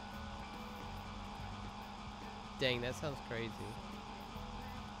 Dang, that sounds crazy.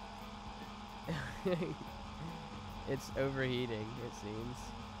 It's overheating, it seems.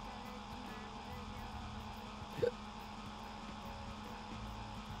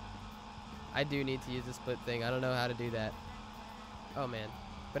 I do need to use the split thing. I don't know how to do that. Oh man.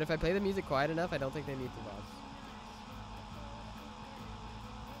 But if I play the music quiet enough, I don't think they need to VODs.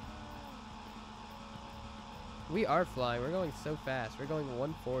 We are flying. We're going so fast. We're going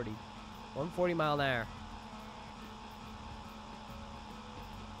 140. 140 mile an hour.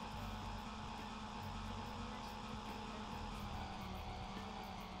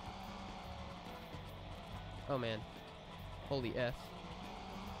 Oh man. Holy F.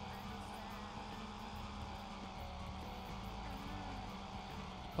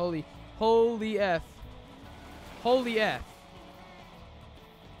 Holy F. Holy F.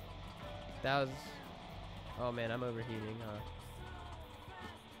 That was... Oh man, I'm overheating, huh?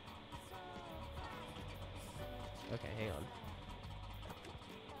 Okay, hang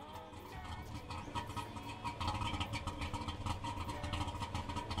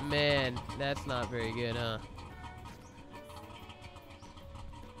on. Man, that's not very good, huh?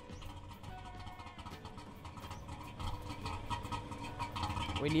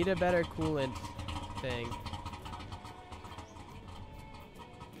 We need a better coolant thing.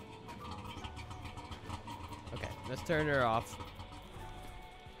 Okay, let's turn her off.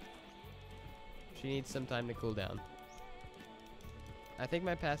 She needs some time to cool down. I think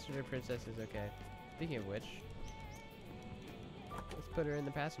my passenger princess is okay. Speaking of which, let's put her in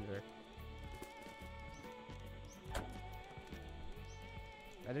the passenger.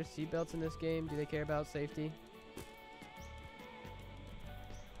 Are there seatbelts in this game? Do they care about safety?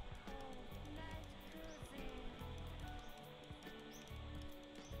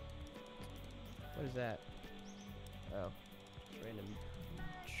 What is that? Oh, random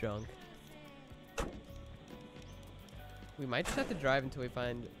junk. We might just have to drive until we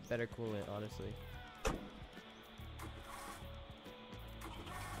find better coolant, honestly.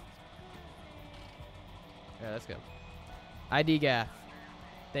 Yeah, let's go. ID Gaff.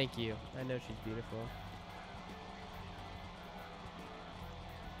 Thank you. I know she's beautiful.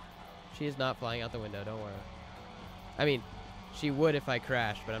 She is not flying out the window, don't worry. I mean, she would if I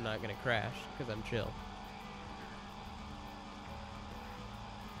crashed, but I'm not gonna crash because I'm chill.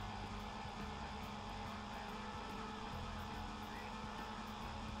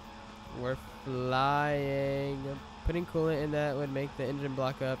 We're flying. Putting coolant in that would make the engine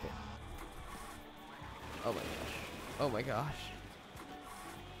block up. Oh my gosh. Oh my gosh.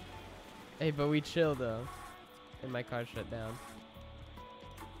 Hey, but we chill though. And my car shut down.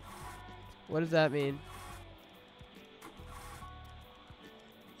 What does that mean?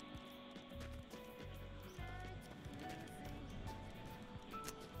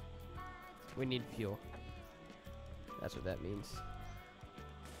 We need fuel. That's what that means.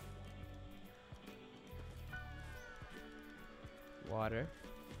 Water.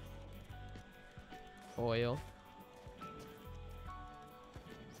 Oil.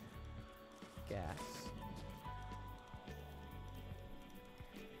 Gas.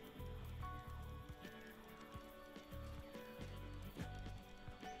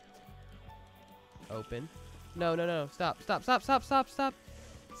 Open. No, no, no. Stop, stop, stop, stop, stop, stop.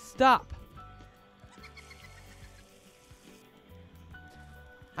 Stop.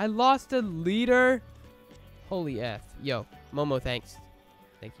 I lost a liter. Holy F. Yo, Momo, thanks.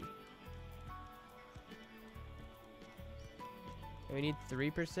 Thank you. And we need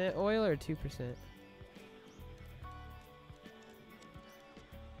 3% oil or 2%?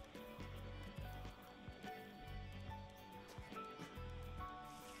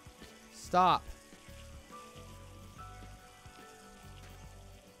 Stop.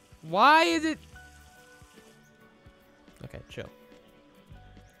 Why is it? Okay, chill.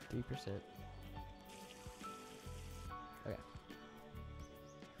 3%. Okay.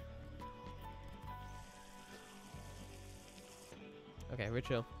 Okay, we're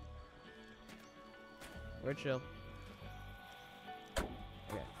chill. We're chill. Okay.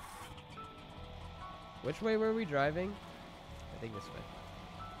 Which way were we driving? I think this way.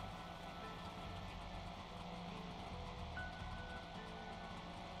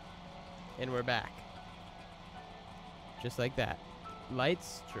 And we're back. Just like that.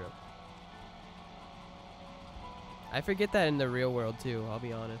 Lights? True. I forget that in the real world too, I'll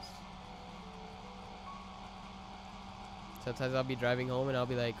be honest. Sometimes I'll be driving home and I'll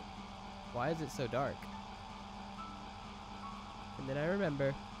be like, why is it so dark? And then I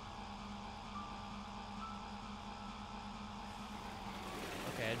remember.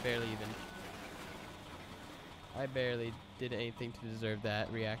 Okay, I barely did anything to deserve that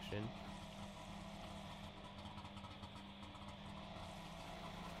reaction.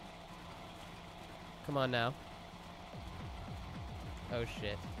 Come on now. Oh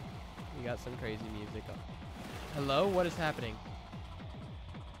shit. We got some crazy music on. Hello? What is happening?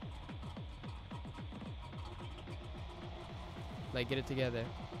 Like, get it together.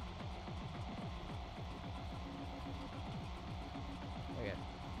 Okay.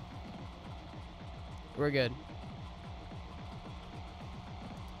 We're good.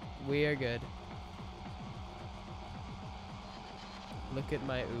 We are good. Look at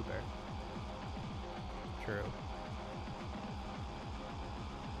my Uber. True.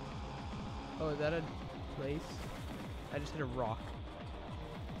 Oh, is that a place? I just hit a rock.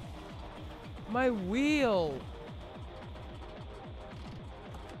 My wheel!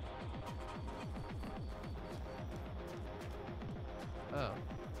 Oh.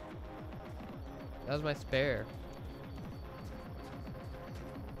 That was my spare.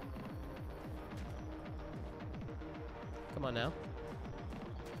 Come on now.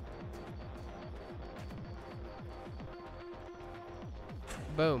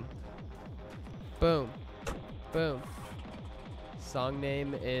 Boom. Boom. Boom. Song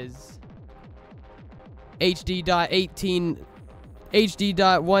name is HD.18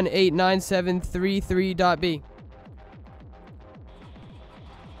 HD.189733.B.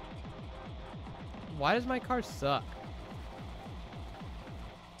 Why does my car suck?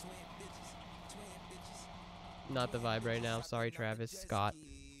 Not the vibe right now. Sorry, Travis Scott.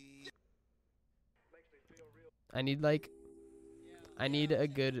 I need a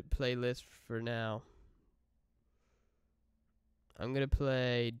good playlist for now. I'm gonna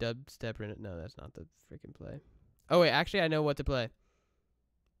play dubstep. No, that's not the freaking play. Oh wait, actually I know what to play.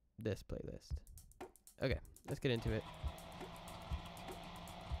 This playlist. Okay, let's get into it.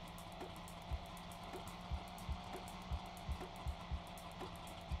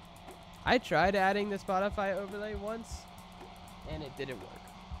 I tried adding the Spotify overlay once, and it didn't work,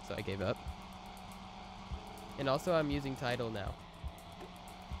 so I gave up. And also, I'm using Tidal now.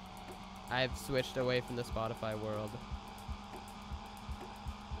 I've switched away from the Spotify world.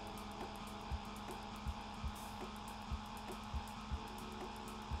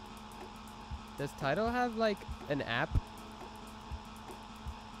 Does Tidal have, like, an app?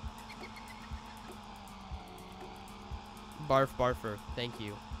 Barf Barfer, thank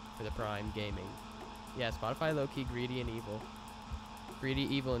you for the Prime Gaming. Yeah, Spotify low-key greedy and evil. Greedy,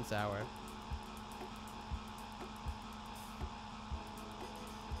 evil, and sour.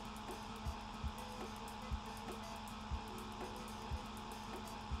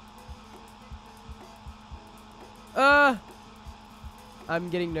 I'm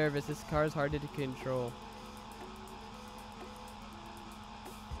getting nervous. This car is hard to control.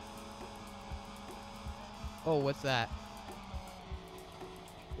 Oh, what's that?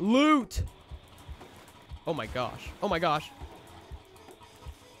 Loot! Oh my gosh. Oh my gosh.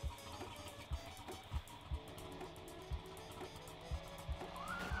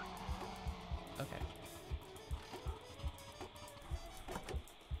 Okay.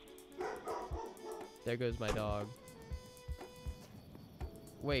 There goes my dog.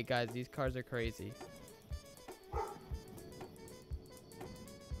 Wait, guys, these cars are crazy.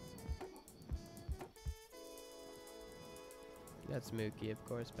 That's Mookie, of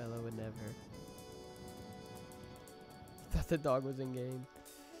course. Bella would never. Thought the dog was in game.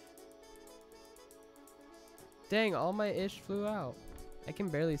 Dang, all my ish flew out. I can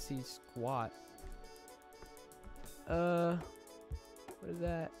barely see squat. What is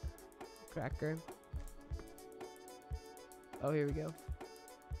that? Cracker. Oh, here we go.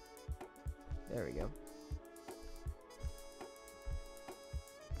 There we go.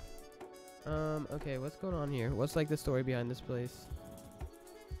 Okay, what's going on here? What's like the story behind this place?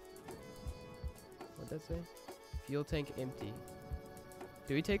 What'd that say? Fuel tank empty.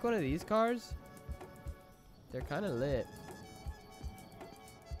 Do we take one of these cars? They're kind of lit.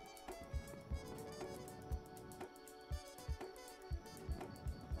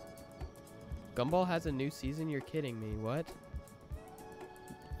 Gumball has a new season? You're kidding me. What?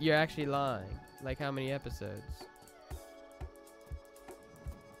 You're actually lying. Like how many episodes?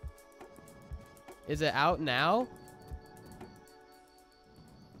 Is it out now?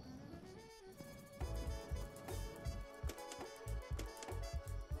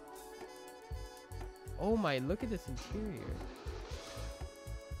 Oh my, look at this interior.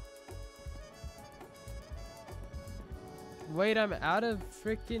 Wait, I'm out of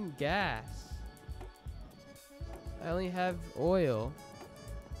freaking gas. I only have oil.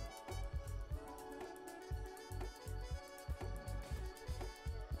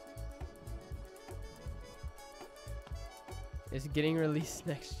 It's getting released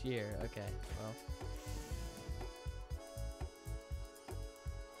next year. Okay, well.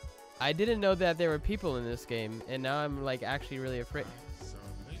 I didn't know that there were people in this game, and now I'm like actually really afraid.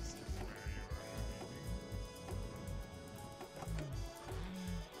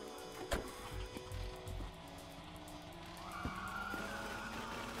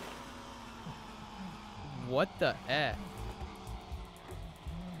 What the F?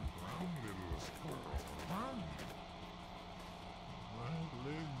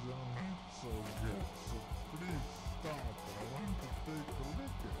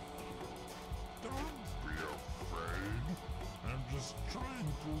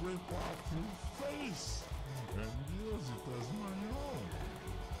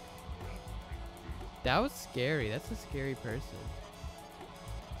 That was scary. That's a scary person.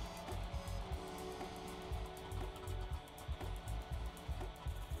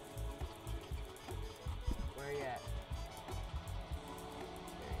 Where you at?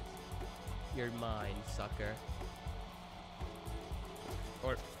 You're mine, sucker.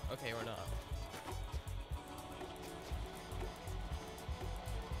 Or, okay, or not.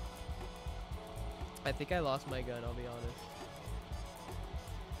 I think I lost my gun, I'll be honest.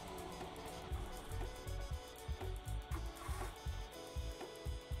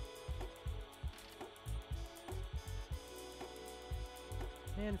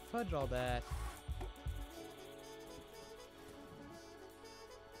 Man, fudge all that.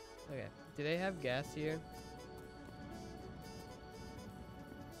 Okay, do they have gas here?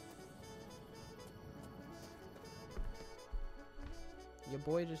 Your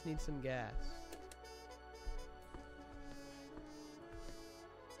boy just needs some gas.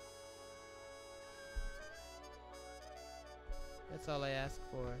 That's all I ask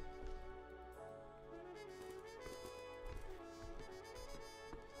for.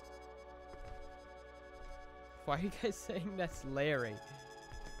 Why are you guys saying that's Larry?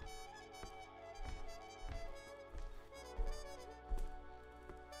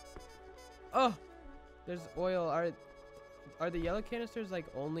 Oh! There's oil. Are the yellow canisters like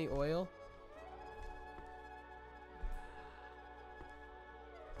only oil?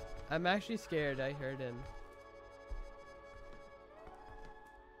 I'm actually scared. I heard him.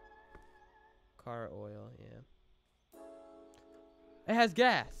 Car oil, yeah. It has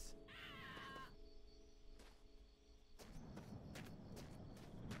gas.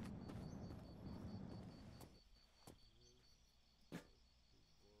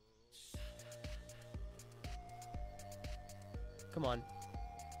 on.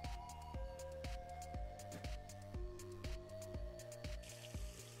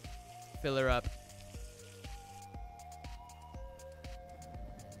 Fill her up.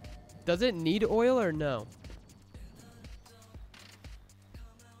 Does it need oil or no?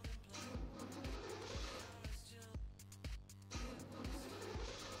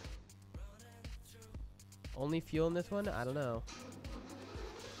 Only fuel in this one? I don't know.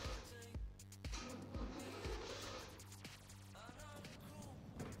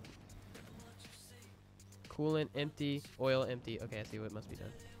 Coolant empty, oil empty. Okay, I see what must be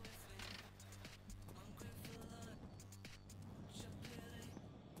done.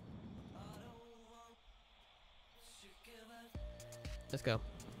 Let's go.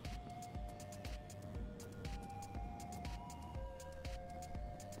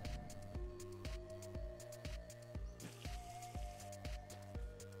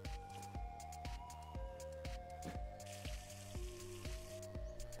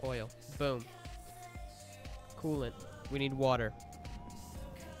 Oil. Boom. Coolant. We need water.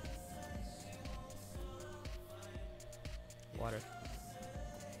 Water.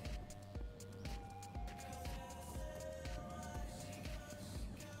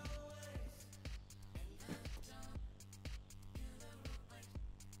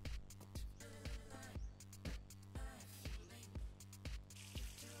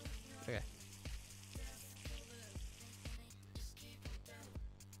 Okay.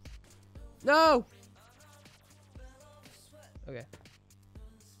 No! Okay.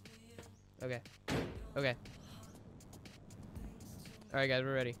 Okay. Okay. Alright guys,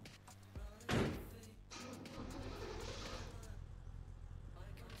 we're ready.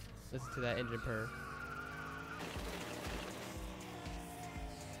 Listen to that engine purr.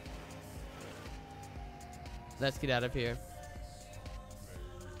 Let's get out of here.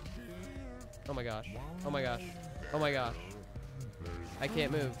 Oh my gosh. Oh my gosh. Oh my gosh. I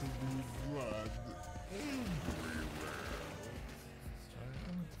can't move.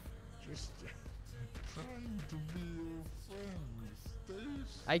 Just trying to be your friend.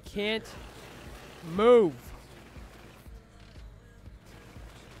 Stay I can't move.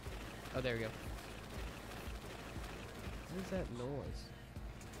 Oh, there we go. What is that noise?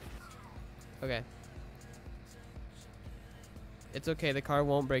 Okay. It's okay, the car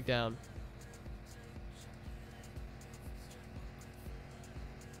won't break down.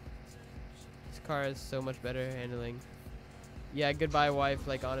 This car is so much better handling. Yeah, goodbye, wife,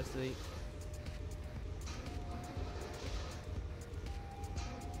 like, honestly.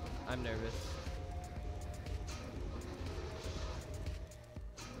 I'm nervous.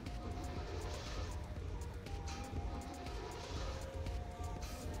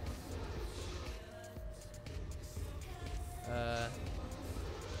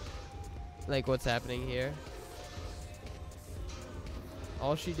 Like, what's happening here?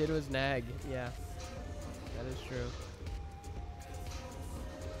 All she did was nag. Yeah, that is true.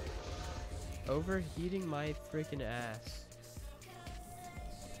 Overheating my freaking ass.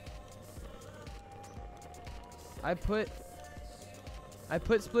 I put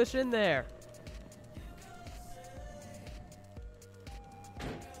Splish in there.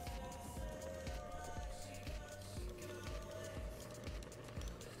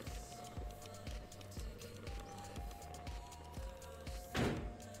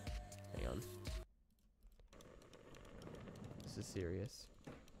 Hang on. This is serious.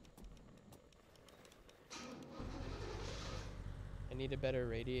 I need a better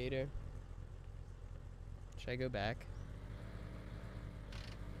radiator. Should I go back?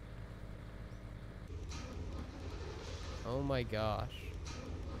 Oh my gosh.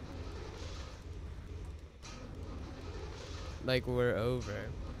 Like, we're over.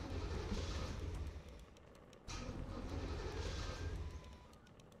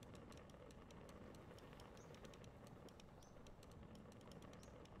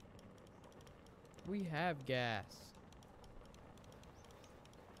 We have gas.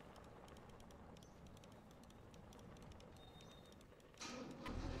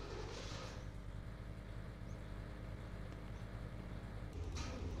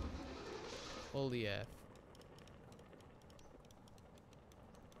 Holy F.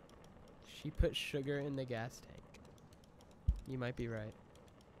 She put sugar in the gas tank. You might be right.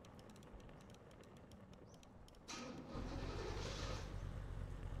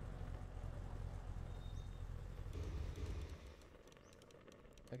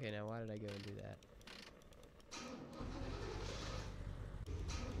 Okay, now why did I go and do that?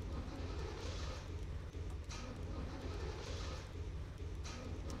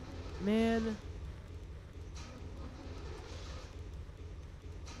 Man.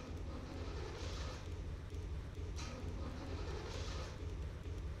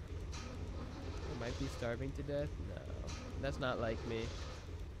 Might be starving to death? No. That's not like me.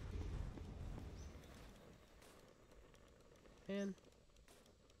 Man.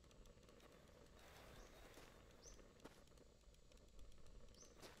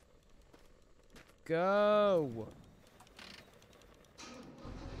 Go!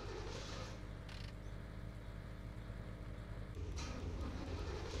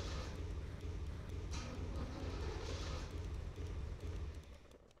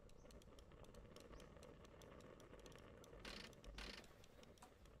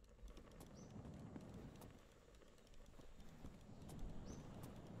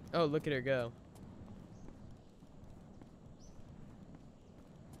 Oh, look at her go.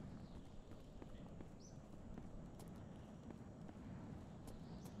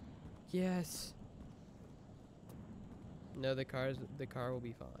 Yes. No, the car will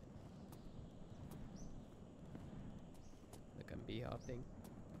be fine. Look, I'm bee hopping.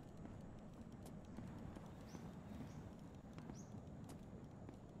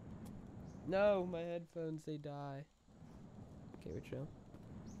 No, my headphones, they die. Okay, we're chill.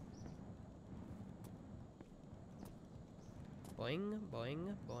 Boing,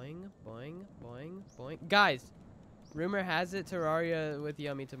 boing, boing, boing, boing, boing. Guys, rumor has it Terraria with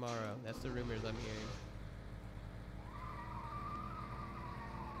Yummy tomorrow. That's the rumors I'm hearing.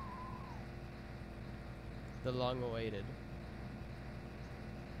 The long-awaited.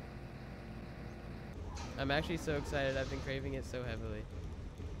 I'm actually so excited. I've been craving it so heavily.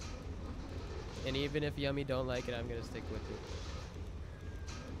 And even if Yummy don't like it, I'm gonna stick with it.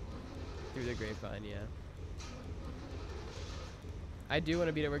 Through the grapevine, yeah. I do want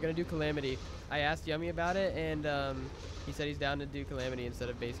to beat it. We're gonna do Calamity. I asked Yummy about it, and he said he's down to do Calamity instead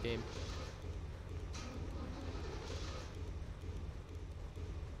of base game.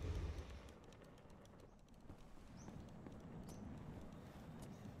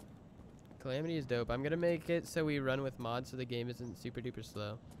 Calamity is dope. I'm gonna make it so we run with mods so the game isn't super duper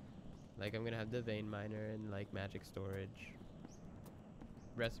slow. Like, I'm gonna have the vein miner and like magic storage,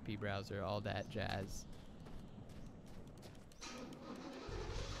 recipe browser, all that jazz.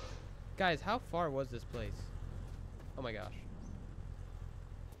 Guys, how far was this place? Oh my gosh.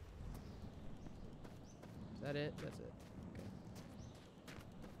 Is that it? That's it. Okay.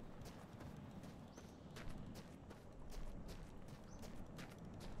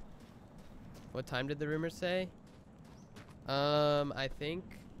 What time did the rumor say? I think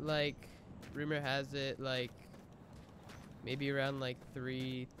like rumor has it like maybe around like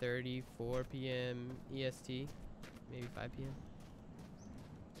 3:30, 4 p.m. EST, maybe 5 p.m.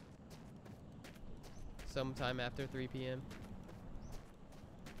 Sometime after 3 p.m.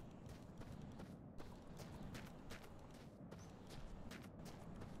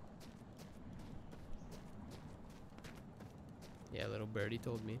 Yeah, little birdie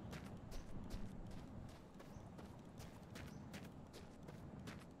told me.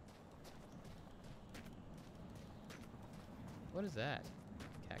 What is that?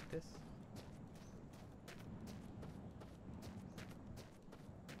 Cactus?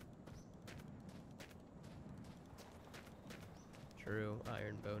 True,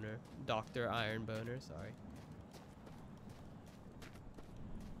 Iron Boner. Dr. Iron Boner, sorry.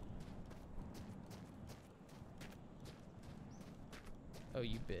 Oh,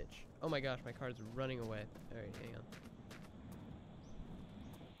 you bitch. Oh my gosh, my car's running away. Alright, hang on.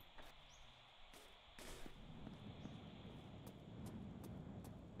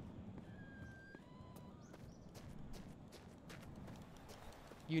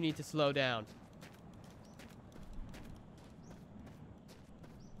 You need to slow down.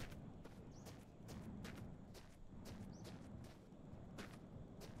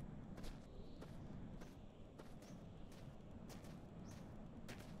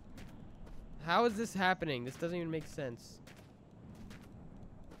 How is this happening? This doesn't even make sense.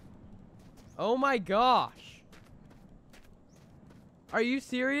 Oh my gosh. Are you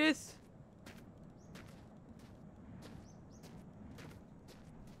serious?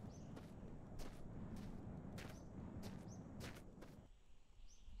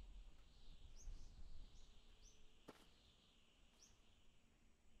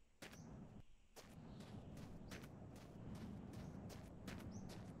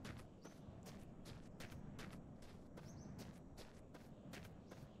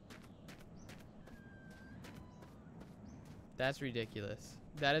 That's ridiculous.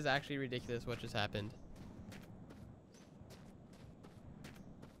 That is actually ridiculous what just happened.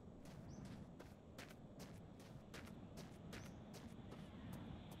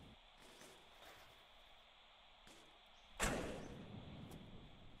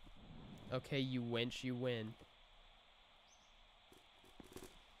 Okay, you wench, you win.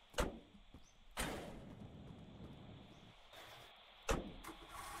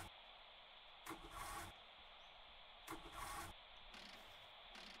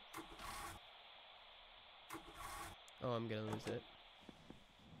 Oh, I'm gonna lose it.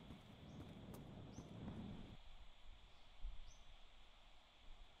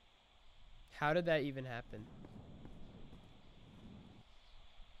 How did that even happen?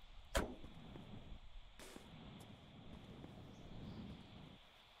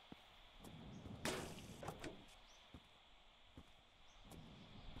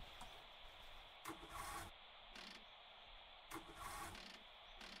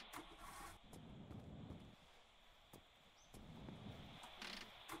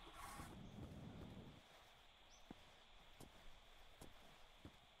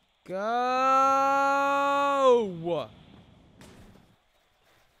 Go!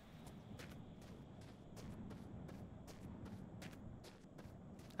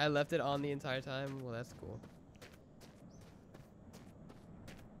 I left it on the entire time. Well, that's cool.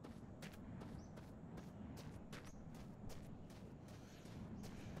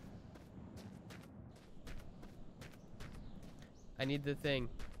 I need the thing.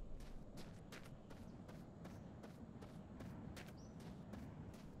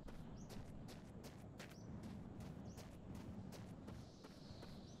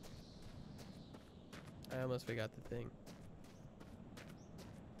 I almost forgot the thing.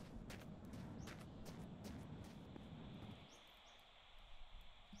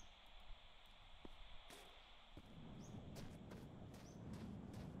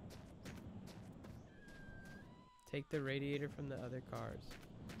 Take the radiator from the other cars.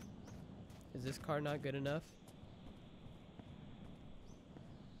 Is this car not good enough?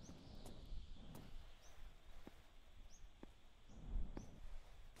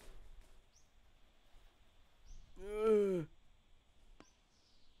 Ugh.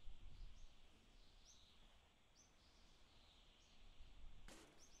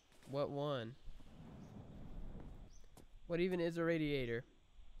 What one? What even is a radiator?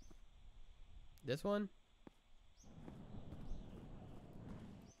 This one?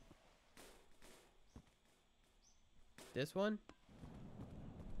 This one?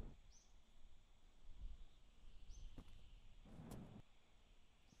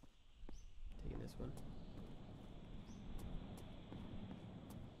 Taking this one.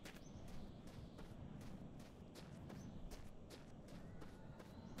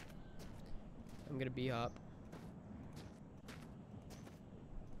 I'm gonna B-hop.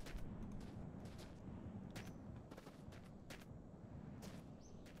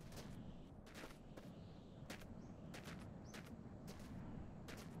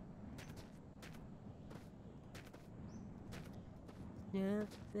 Yeah,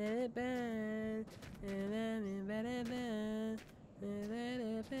 let it burn.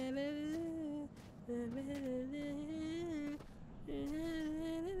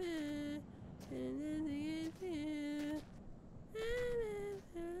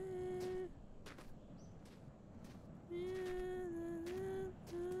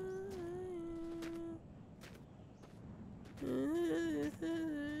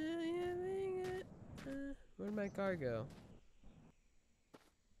 Where'd my car go?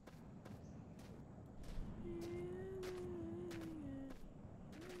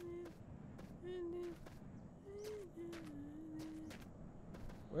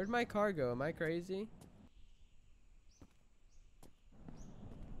 Where'd my car go? Am I crazy?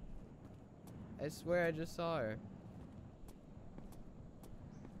 I swear I just saw her.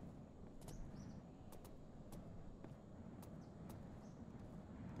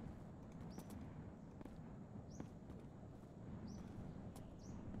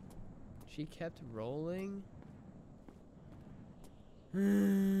 She kept rolling?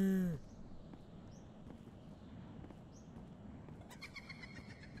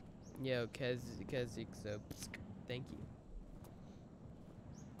 Yo, Kezik, so thank you.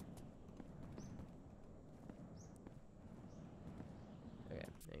 Okay,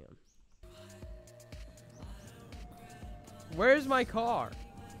 hang on. Where's my car?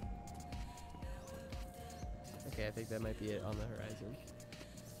 Okay, I think that might be it on the horizon.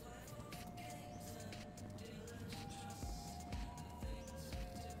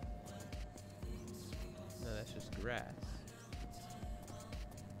 No, that's just grass.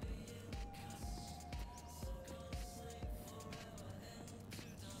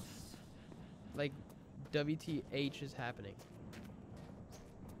 Like, WTH is happening.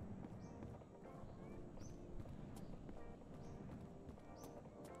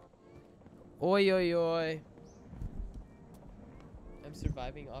 Oi, oi, oi. I'm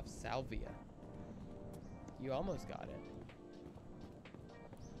surviving off salvia. You almost got it.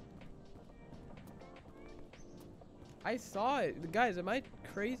 I saw it. Guys, am I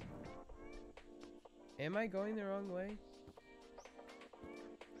crazy? Am I going the wrong way?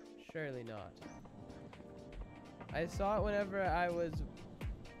 Surely not. I saw it whenever I was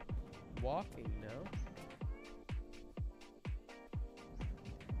walking, no?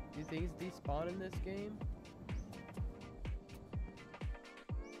 Do things despawn in this game?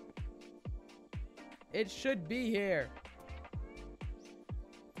 It should be here.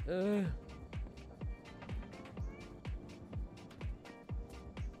 Ugh.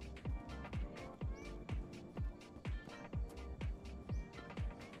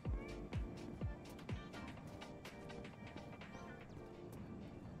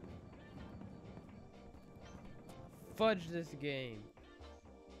 Fudge this game.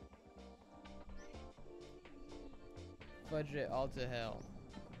 Fudge it all to hell.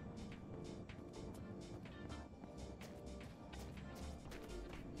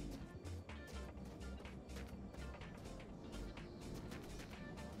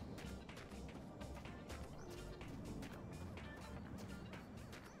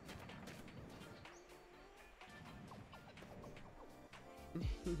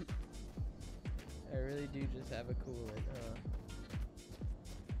 I really do just have a coolant, huh?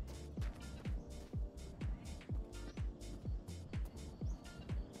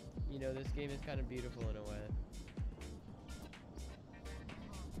 You know, this game is kind of beautiful in a way.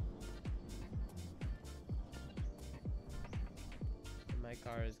 And my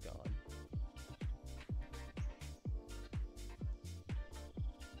car is gone.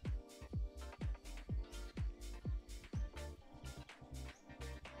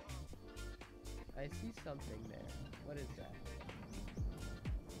 I see something there. What is that?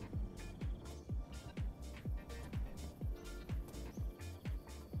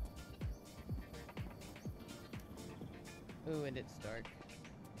 Ooh, and it's dark.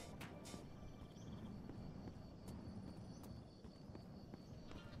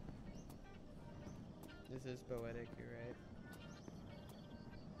 This is poetic, you're right.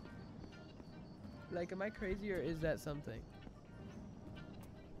 Like, am I crazy or is that something?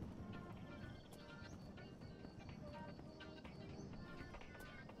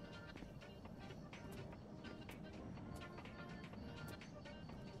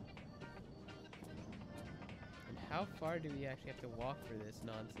 How far do we actually have to walk for this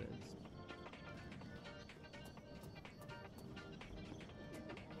nonsense?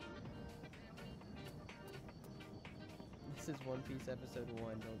 This is One Piece episode 1,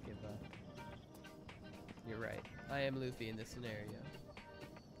 don't give up. You're right, I am Luffy in this scenario.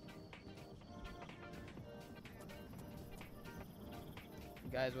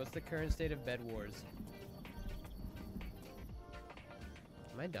 Guys, what's the current state of Bed Wars?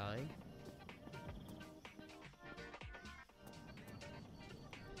 Am I dying?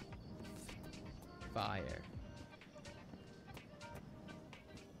 Fire.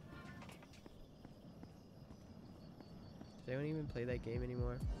 Does anyone even play that game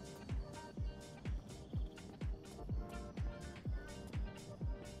anymore?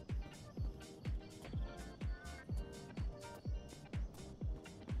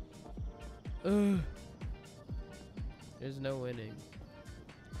 Ugh. There's no winning.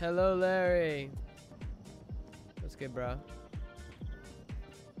 Hello, Larry. What's good, bro?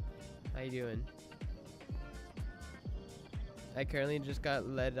 How you doing? I currently just got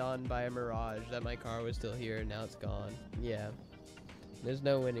led on by a mirage that my car was still here and now it's gone. Yeah. There's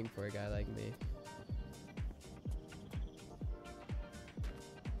no winning for a guy like me.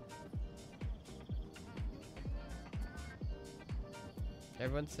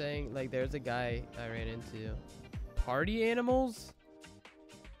 Everyone's saying, like, there's a guy I ran into. Party animals?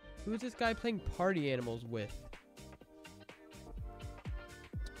 Who's this guy playing party animals with?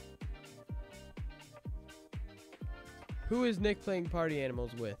 Who is Nick playing party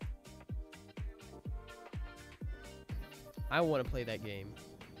animals with? I want to play that game.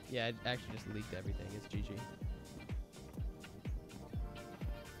 Yeah, I actually just leaked everything. It's GG.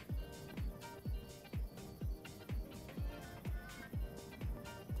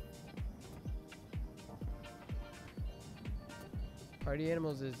 Party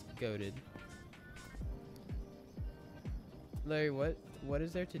animals is goated. Larry, what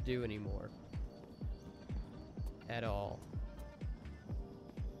is there to do anymore? At all.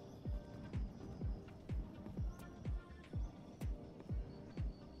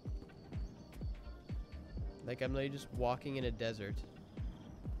 Like, I'm literally just walking in a desert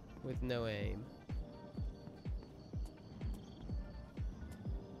with no aim.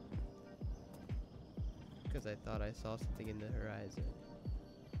 Because I thought I saw something in the horizon.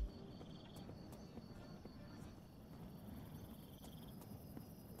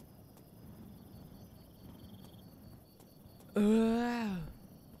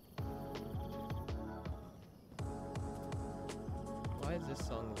 Why is this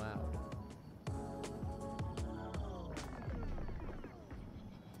song loud?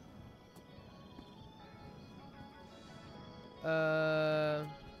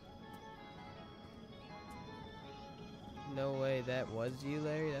 No way that was you,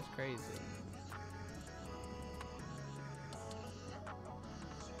 Larry. That's crazy.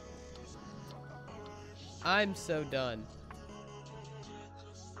 I'm so done.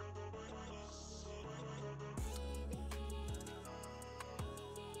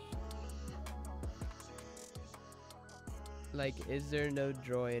 Like, is there no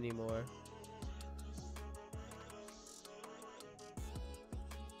joy anymore?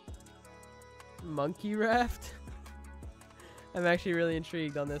 Monkey Raft? I'm actually really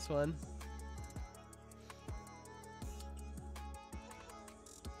intrigued on this one.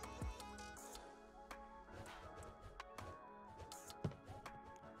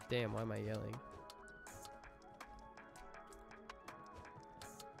 Damn, why am I yelling?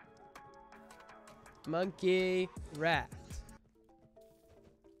 Monkey Raft.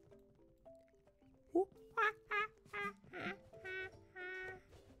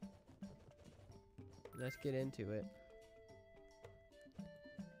 Let's get into it.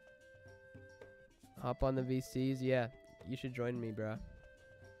 Hop on the VCs. Yeah, you should join me, bro.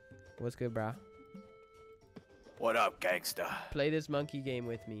 What's good, bro? What up, gangsta? Play this monkey game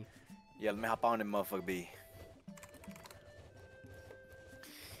with me. Yeah, let me hop on them motherfucker B.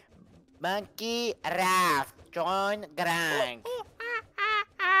 Monkey Raft, join Grunk.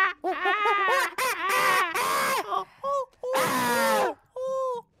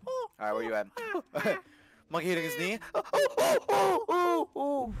 Alright, where you at? Monkey hitting his knee.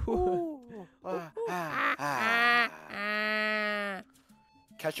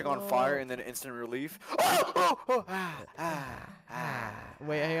 Catching on fire and then instant relief. Wait,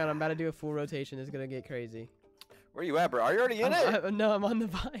 hang on. I'm about to do a full rotation. It's gonna get crazy. Where you at, bro? Are you already in it? No, I'm on the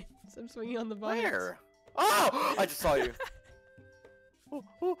vines. I'm swinging on the vines. Where? Oh! I just saw you.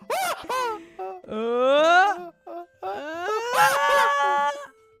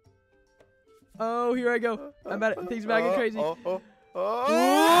 Oh, here I go. I'm about things about to get crazy. Whoa! How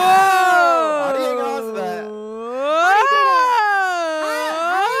do you get onto that?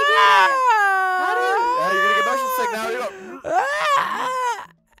 You're gonna get motion sick now. You go.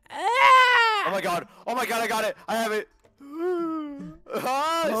 Oh my god! Oh my god! I got it! I have it!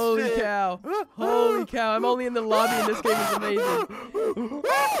 Oh, holy shit. cow! Holy cow! I'm only in the lobby and this game is amazing.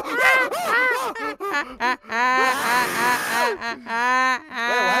 Wait,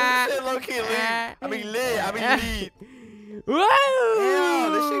 why did you say low-key elite? I mean lit. I mean elite.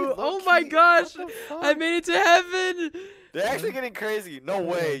 Whoa! This shit is Oh my gosh! I made it to heaven! They're actually getting crazy. No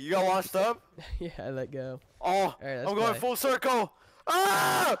way. You got launched up? Yeah, I let go. Oh, right, I'm going full circle.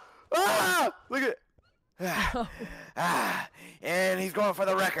 Ah! Ah! Look at and he's going for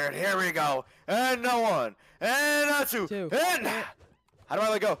the record. Here we go. And no one. And not two. And how do I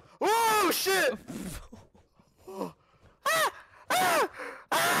let go? Oh shit!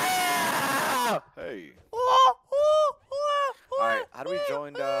 Hey. Alright, how do we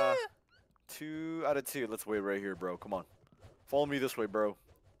join 2 out of 2? Let's wait right here, bro. Come on. Follow me this way, bro.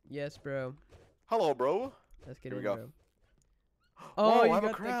 Yes, bro. Hello, bro. Let's get Here in, we go. bro. Oh, Whoa, you I have a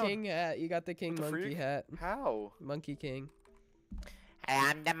got the crown. king hat. You got the king What the monkey freak? hat. How? Monkey king.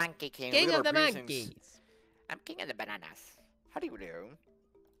 I'm the monkey king. King Look of at the our piercings. monkeys. I'm king of the bananas. How do you do?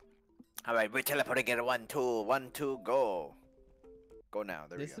 Alright, we're teleporting at 1, 2, 1, 2, go. Go now.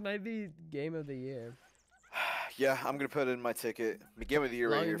 There This we go. might be game of the year. Yeah, I'm gonna put it in my ticket. Game of the year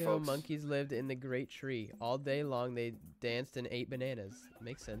right Long here, ago, folks. monkeys lived in the great tree. All day long, they danced and ate bananas.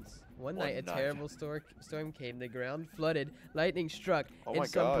 Makes sense. One night, a terrible storm came. The ground flooded. Lightning struck, Oh and my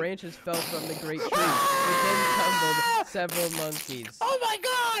some God. branches fell from the great tree. Within tumbled several monkeys. Oh my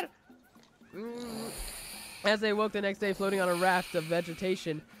god! As they woke the next day floating on a raft of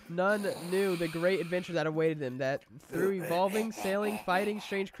vegetation, none knew the great adventure that awaited them, that through evolving, sailing, fighting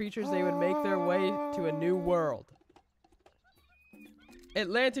strange creatures, they would make their way to a new world.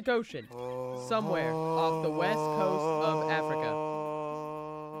 Atlantic Ocean, somewhere off the west coast of Africa.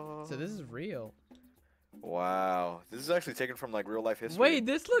 So this is real. Wow. This is actually taken from like real life history. Wait,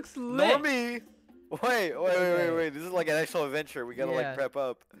 this looks lit. Normie! Wait. This is like an actual adventure. We gotta Yeah. like prep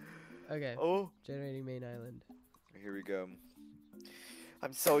up. Okay, Oh, generating main island. here we go.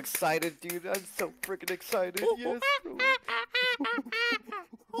 I'm so excited, dude. I'm so freaking excited. Yes, bro.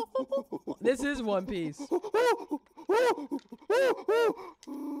 This is One Piece.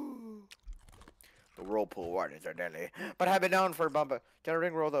 The whirlpool waters are deadly, but have been known for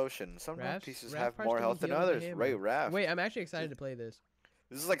generating world ocean. Some Rafts- pieces raft have parts more can health than heal with a others. hammer. Right, Raft. Wait, I'm actually excited to play this.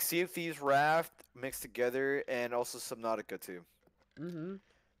 This is like Sea of Thieves Raft mixed together and also Subnautica too. Mm-hmm.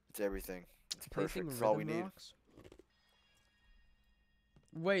 It's everything. It's Placing perfect. It's all we rhythm need. rocks?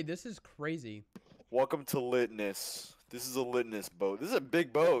 Wait, this is crazy. Welcome to Litness. This is a litness boat. This is a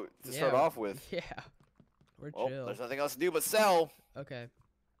big boat to start off with. Yeah. We're Oh, chill. there's nothing else to do but sell. Okay.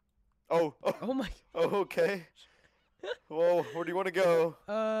 Oh. Oh my. Oh, okay. Whoa, where do you want to go?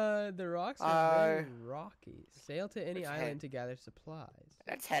 The rocks are very rocky. Sail to any island to gather supplies.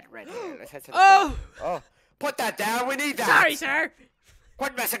 Let's head right here. Let's head to the Oh! Oh, put that down. We need that. Sorry, sir.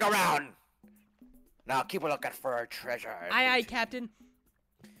 Quit messing around. Now keep a lookout for our treasure. Aye, aye, Captain.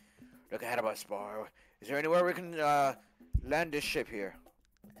 Look ahead of us, boy. Is there anywhere we can land this ship here?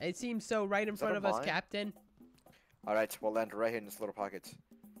 It seems so right in front that of a us, mine? Captain. All right, we'll land right here in this little pocket.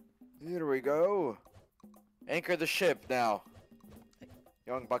 Here we go. Anchor the ship now.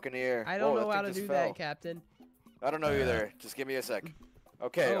 Young Buccaneer. I don't Whoa, know that how thing to just do fell. that, Captain. I don't know either. Just give me a sec.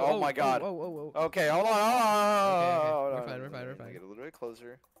 Okay. Oh, my God. Oh. Okay, hold on. Hold on. We're fine, we're fine, we're fine. Get a little bit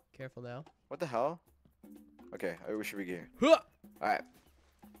closer. Careful now. What the hell? Okay, we should be here. Huh! All right.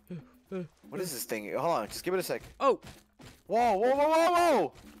 What is this thing? Hold on. Just give it a sec. Oh! Whoa, whoa, whoa, whoa,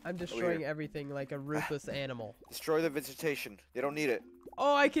 whoa! I'm destroying everything like a ruthless animal. Destroy the vegetation. They don't need it.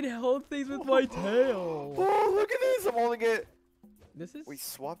 Oh, I can hold things with my tail. Oh, look at this. I'm holding it. This is We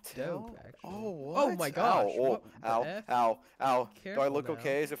swapped tail? dope, actually. Oh, what? Oh my gosh. Ow, What the ow, F? ow, ow. Do I Careful look now.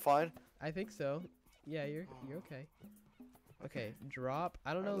 okay? Is it fine? I think so. Yeah, you're okay. Okay, drop.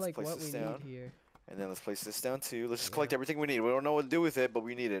 I don't know Alright, let's like place what this we down. need here. And then let's place this down too. Let's just collect everything we need. We don't know what to do with it, but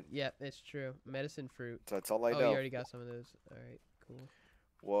we need it. Yep, it's true. Medicine fruit. So that's all I Oh, know. you already got some of those. All right, cool.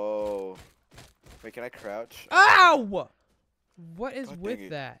 Whoa. Wait, can I crouch? Ow! What is God dang with it.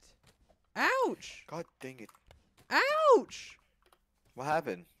 that? Ouch! God dang it. Ouch! What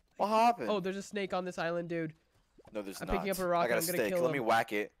happened? What happened? Oh, there's a snake on this island, dude. no, there's I'm not. picking up a rock I got and a I'm gonna stick. kill Let me him.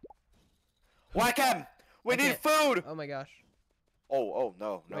 whack it. Whack him! We I need can't- food! Oh my gosh. Oh,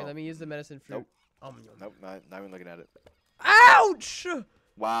 no, no. Wait, let me use the medicine fruit. Nope. Um, Nope, not even looking at it. Ouch!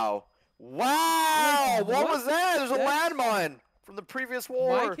 Wow. Wow! Like, what what? was that? There's a That's- landmine from the previous war.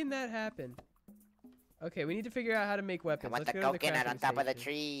 Why can that happen? Okay, we need to figure out how to make I weapons. want Let's the go to the coconut on crafting top of the station.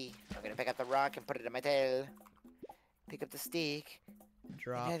 tree. I'm gonna pick up the rock and put it in my tail. Pick up the stick.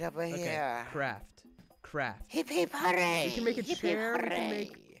 Drop. Get over Okay, here. craft. Craft. Hip hip hooray! We can make a Hip, hip, chair, we can hooray.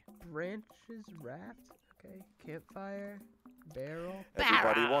 make- Branches, raft. Okay, campfire, barrel,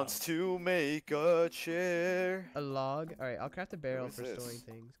 Everybody Barrel. wants to make a chair. a log. All right, I'll craft a barrel is for this? storing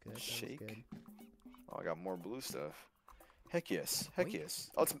things. 'Cause that sounds Shake? good. Oh, I got more blue stuff. Heck yes. Heck Boink.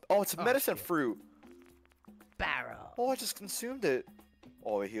 yes. Oh, it's Oh, medicine shit. fruit. Barrel. Oh, I just consumed it.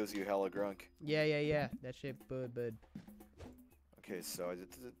 Oh, it heals you hella, Grunk. Yeah. That shit, bud. Okay, so I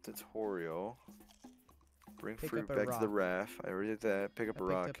did the tutorial. Bring Pick fruit up a back to the rock. raft. I already did that. Pick up a I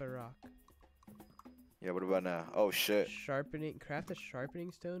rock. picked up a rock. Yeah, what about now? Oh, shit. Sharpening. Craft a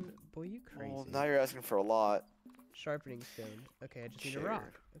sharpening stone. Boy, you crazy. Well, now you're asking for a lot. Sharpening stone. Okay, I just need a Chair.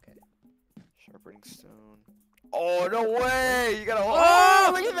 rock. Okay. Sharpening stone. Oh, no way! You gotta. Oh!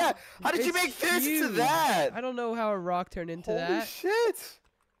 Oh, look at that! How did you It's make this to huge. that? I don't know how a rock turned into Holy that. shit!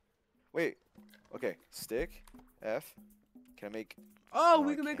 Wait. Okay. Stick. F. Can I make? Oh, No,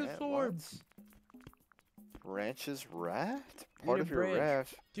 we I can make a can't. sword. What? Branches raft? Need Part a of your branch.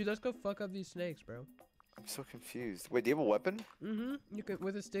 raft? Dude, let's go fuck up these snakes, bro. I'm so confused. Wait, do you have a weapon? Mm-hmm. You can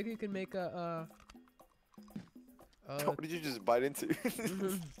with a stick. You can make a. What did you just bite into?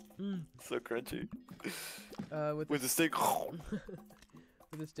 Mm. So crunchy. With With a stick.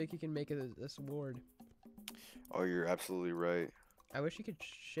 with a stick, you can make a sword. Oh, you're absolutely right. I wish you could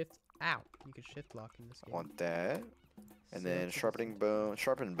shift out. You could shift lock in this I game. want that. And Sail then to the sharpening bone.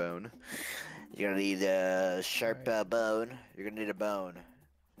 Sharpened bone. You're gonna need a sharp Alright. bone. You're gonna need a bone.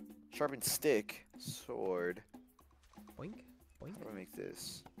 Sharpened stick. Sword. Boink, boink. How do I make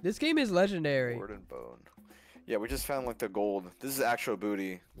this? This game is legendary. Sword and bone. Yeah, we just found like the gold. This is actual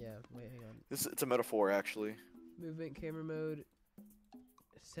booty. Yeah. Wait, hang on. It's a metaphor actually. Movement, camera mode.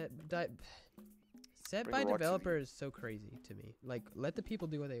 Set by Bring a rock to me. developer is so crazy to me. Like, let the people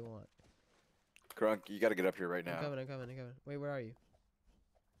do what they want. Grunk, you gotta get up here right now. I'm coming. Wait, where are you?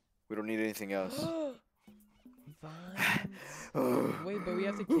 We don't need anything else. Vines. Wait, but we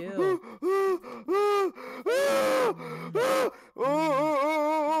have to kill.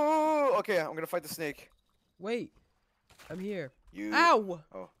 Okay, I'm gonna fight the snake. Wait, I'm here. You. Ow!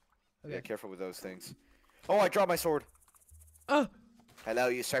 Oh. Okay. Yeah, careful with those things. Oh, I dropped my sword. Oh, Hello,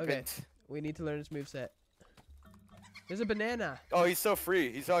 you serpent. we need to learn this moveset. There's a banana. Oh, he's so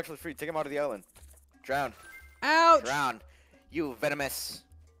free. He's actually free. Take him out of the island. Drown. Ouch! Drown. You venomous.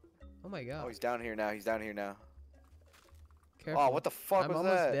 Oh my Oh, god. he's down here now. He's down here now. Careful. Oh, what the fuck I'm was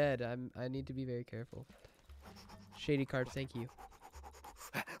almost that? dead. I need to be very careful. Shady card, thank you.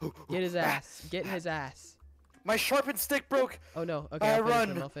 Get his ass. Get his ass. My sharpened stick broke. Oh no. Okay. I I'll finish run.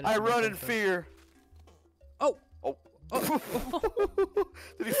 him, I'll finish I him, I'll run in finish him. fear. Oh. Oh. Oh.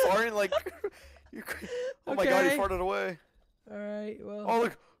 Did he fart in like? Oh my god, he Okay. farted away. All right. Well. Oh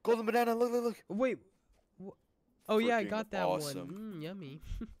look, golden banana. Look, look, look. Wait. Oh yeah, I Freaking got that awesome. one. Yummy.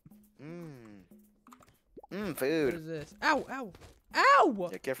 What Food. is this? Ow! Ow! Ow!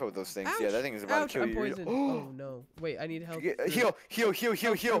 Yeah, careful with those things. Ouch, Yeah, that thing is about ouch, to kill I'm you. poisoned. Oh no! Wait, I need help. fruit. Heal. Health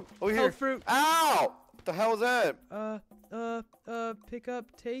fruit. Over here. Health fruit. Ow! What the hell is that? Pick up,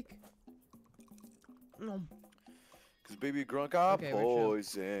 take. Mm. Cause baby Grunk got Okay, we're chill.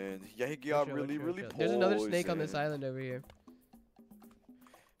 poisoned. Yeah, he We're got chill, really, chill, really chill. poisoned. There's another snake on this island over here.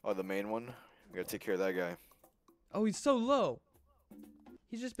 Oh, the main one? We gotta take care of that guy. Oh, he's so low.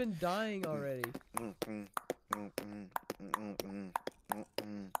 He's just been dying already.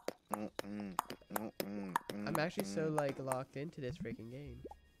 I'm actually so like locked into this freaking game.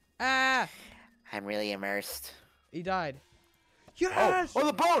 Ah! I'm really immersed. He died. Oh, Yes! oh,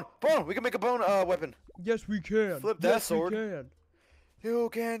 the bone! Bone! We can make a bone weapon. Yes, we can. Flip that yes, sword. We can. You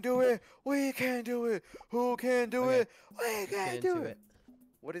can do it. We can do it. Who can do Okay. it? We can Get do into it.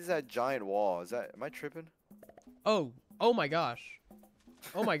 What is that giant wall? Is that? Am I tripping? Oh, oh my gosh.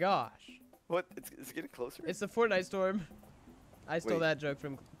 Oh my gosh. What? It's getting closer. It's the Fortnite storm. I stole Wait. that joke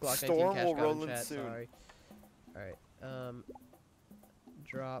from Glock 19 Storm Cash will Got roll in in chat. soon. Sorry. All right.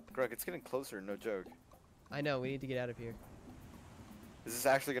 Drop. Greg, it's getting closer. No joke. I know. We need to get out of here. Is this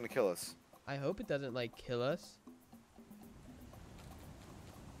actually gonna kill us? I hope it doesn't like kill us.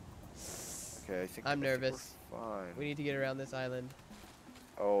 Okay, I think. I'm we're nervous. fine. We need to get around this island.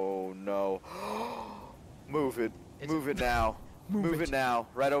 Oh no. Move it. It's- Move it now. Move it now.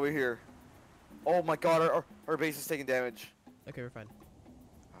 Right over here. Oh my god, our base is taking damage. Okay, we're fine.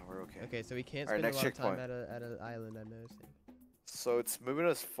 Oh, we're okay. Okay, so we can't Alright, spend a next lot of time checkpoint. at an island. I'm noticing. So it's moving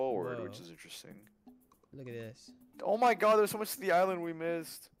us forward, which Whoa. is interesting. Look at this. Oh my god, there's so much to the island we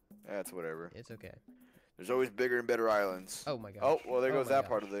missed. That's whatever. It's okay. There's always bigger and better islands. Oh my gosh. Oh, well, there Oh goes my that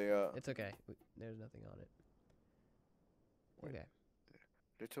part gosh. of the, It's okay. There's nothing on it. Okay.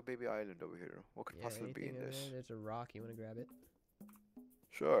 little baby island over here. What could Yeah, possibly be in anything over this? there? There's a rock. You want to grab it?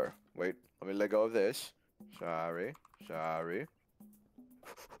 Sure. Wait, let me let go of this. Sorry. Sorry.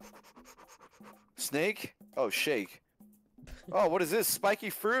 Snake? Oh, shake. Oh, what is this? Spiky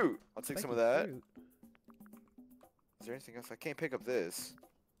fruit. I'll take some of Spiky that. fruit. Is there anything else? I can't pick up this.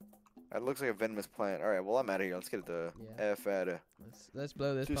 That looks like a venomous plant. Alright, well, I'm out of here. Let's get the Yeah. F out of. Let's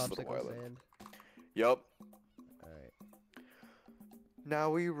blow this Just a little popsicle while. stand. Yup. All right. Now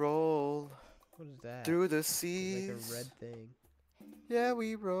we roll What is that? through the It's seas. like a red thing. Yeah,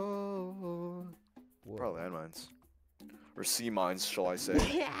 we roll. Whoa. Probably landmines. Or sea mines, shall I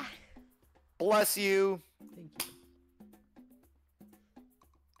say. Bless you. Thank you.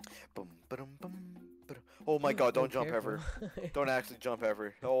 Boom, ba-dum, bum, ba-dum. Oh my god, don't jump ever. Don't actually jump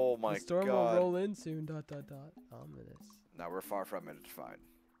ever. Oh my The storm god. will roll in soon. Dot dot dot. Ominous. No, we're far from it. It's fine.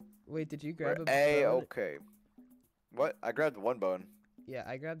 Wait, did you We're grab a bone? okay. What? I grabbed one bone. Yeah,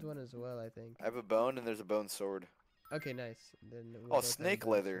 I grabbed one as well. I think. I have a bone and there's a bone sword. Okay, nice. Then we'll Oh, both have snake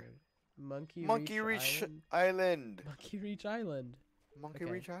bone leather. sword. Monkey Monkey Reach Reach Island. Monkey Reach Island. Monkey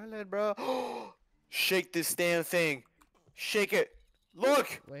Okay. Reach Island, bro. Shake this damn thing. Shake it.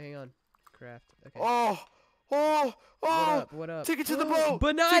 Look. Wait, hang on. Craft. Okay. Oh. Oh. What Oh. up? What up? Take it to the boat.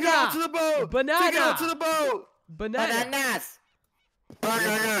 Banana! Take it out to the boat. Banana! Take it out to the boat. Banana. Bananas!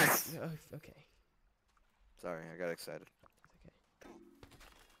 Bananas! Oh, okay. Sorry, I got excited.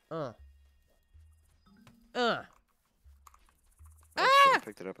 Uh. Oh, shit, I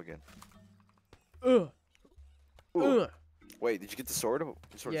picked it up again. Ooh. Ooh. Wait, did you get the sword? What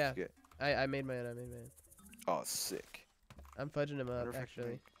sword Yeah. did you get? I made mine. I made mine. Oh, sick. I'm fudging them up, Perfect, actually.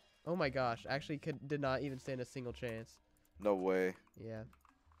 man. Oh my gosh. Actually, did not even stand a single chance. No way. Yeah.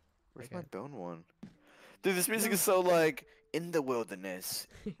 Where's Okay. my bone one? Dude, this music is so like in the wilderness.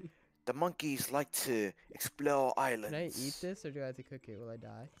 The monkeys like to explore islands. Can I eat this or do I have to cook it? Will I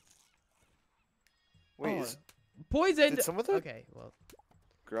die? Wait, Oh, is Poisoned! did some of the Okay, well,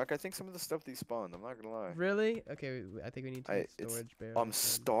 Grunk? I think some of the stuff despawned. I'm not gonna lie. really? Okay, I think we need to make It's- storage barrels. I'm then.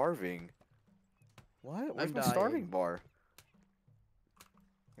 starving. What? Where's I'm my starving dying. bar?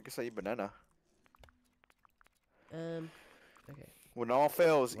 I guess I eat banana. Okay. When all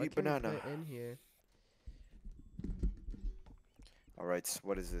fails, What eat can we banana. put in here? Alright,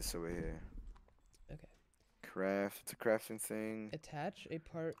 what is this over here? Okay. Craft. It's a crafting thing. Attach a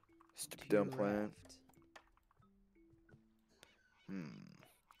part Stupid to dumb the plant. raft.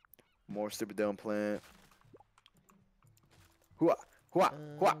 More stupid dumb plant. Hua, hua,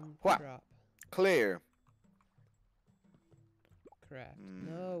 hua, hua. Crop. Clear. Craft. Mm.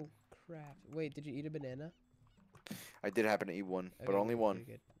 No. Craft. Wait, did you eat a banana? I did happen to eat one, but Okay, only good, one. good,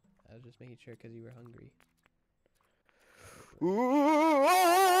 good. I was just making sure because you were hungry. Ooh,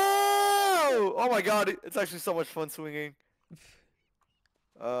 oh my god, it's actually so much fun swinging.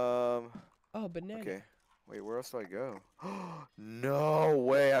 Oh, banana. Okay. Wait, where else do I go? No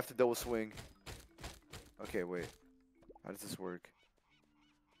way, I have to double swing. Okay, wait. How does this work?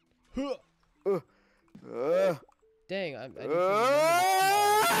 Dang, I need to remember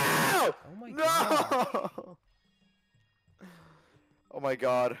this. Oh my god. No! Oh my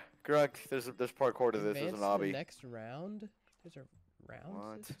god. Grunk, there's parkour to this. There's Advance an to the obby. next round? There's a round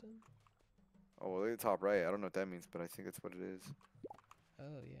What? system? Oh, well, look at the top right. I don't know what that means, but I think that's what it is.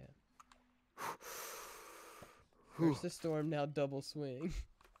 Oh, yeah. Where's the storm now double swing?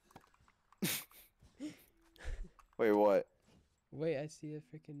 Wait, what? Wait, I see a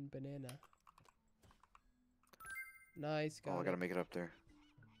freaking banana. Nice, got Oh, I it. gotta make it up there.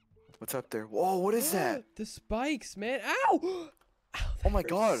 What's up there? Whoa, what is that? The spikes, man. Ow! Ow, Oh my that hurt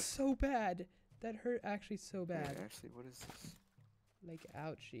god. so bad. That hurt actually so bad. Wait, actually, what is this? Like,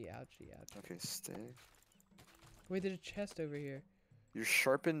 ouchie, ouchie, ouchie. Okay, stick. Wait, there's a chest over here. Your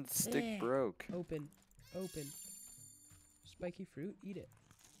sharpened stick Eh. broke. Open. Open. Spiky fruit? Eat it.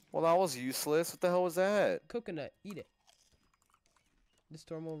 Well, that was useless. What the hell was that? Coconut. Eat it. The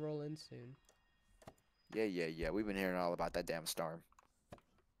storm will roll in soon. Yeah. We've been hearing all about that damn storm.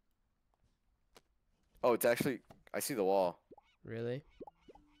 Oh, it's actually... I see the wall. Really?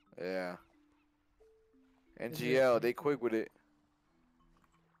 Yeah. Is NGL, it- they quick with it.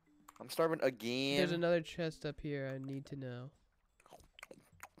 I'm starving again. There's another chest up here I need to know.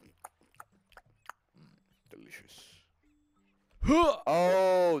 Delicious.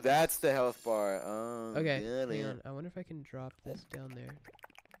 Oh, that's the health bar. Oh, Okay, got hang it. on. I wonder if I can drop this down there.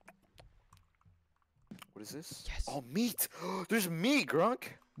 What is this? Yes. Oh, meat. There's meat, Grunk.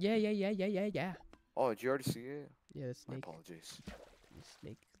 Yeah. Oh, did you already see it? Yeah, the My snake. apologies.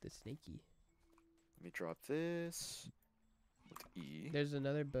 The snaky. Let me drop this. With E. There's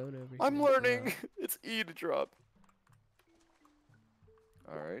another bone over here. I'm as well. learning. It's E to drop.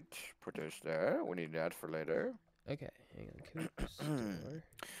 Alright, put this there. We need that for later. Okay, hang on. Coop, store.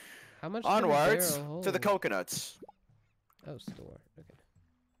 How much does a Onwards barrel to the hold? coconuts. Oh, store. Okay.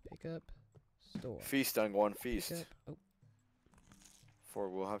 Pick up. Store. Feast on one Pick feast. up. Oh, For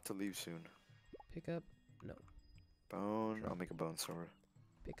we'll have to leave soon. pick up. No. Bone. I'll make a bone sword.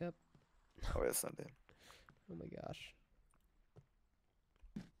 Pick up. Oh, that's not it. Oh my gosh.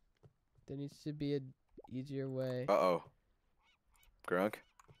 There needs to be an easier way. Uh-oh. Grunk?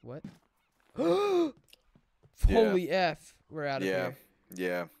 What? Yeah. Holy F. We're out of Yeah. here.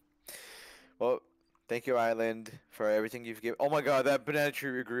 Yeah. Well, thank you, Island, for everything you've given. Oh my god, that banana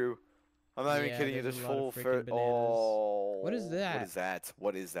tree regrew. I'm not even Yeah, kidding you. there's There's a lot full of freaking fer- bananas. Oh. What is that? What is that?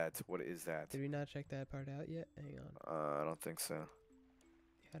 What is that? What is that? Did we not check that part out yet? Hang on. I don't think so.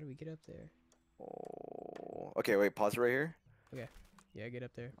 How do we get up there? Oh. Okay, wait. Pause it right here. Yeah, get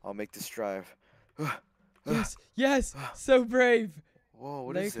up there. I'll make this drive. Yes! Yes! So brave! Whoa,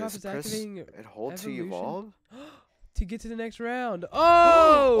 what Leg is crop this? is Press activating and hold to evolution. evolve? To get to the next round.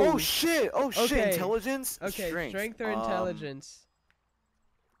 Oh! Oh shit! Oh shit! Okay. Intelligence? Okay, strength or intelligence?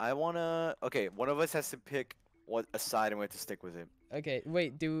 I wanna. Okay, one of us has to pick what a side and we have to stick with it. Okay,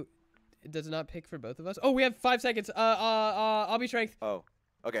 wait, does it not pick for both of us? Oh, we have 5 seconds. I'll be strength. Oh,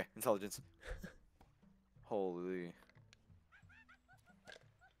 okay, intelligence. Holy.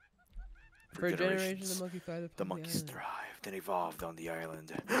 For generations, the monkey thrived The upon monkeys island. thrived and evolved on the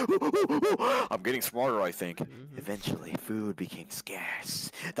island. I'm getting smarter, I think. Eventually, food became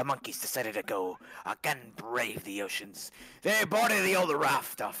scarce. The monkeys decided to go again brave the oceans. They boarded the old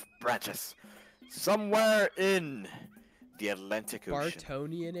raft of branches. Somewhere in the Atlantic Ocean.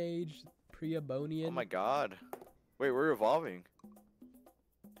 Bartonian age, Preabonian. Oh my god. Wait, we're evolving.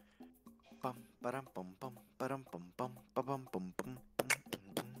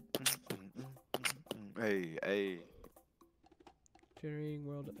 Hey. Generating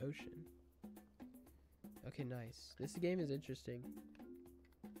world ocean. Okay, nice. This game is interesting.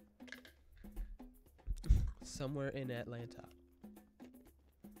 Somewhere in Atlanta.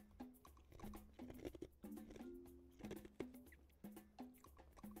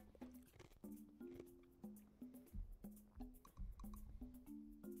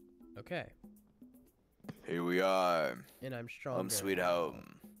 Okay, Here we are. and I'm strong. Home sweet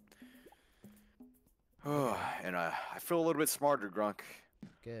home. And I feel a little bit smarter, Grunk.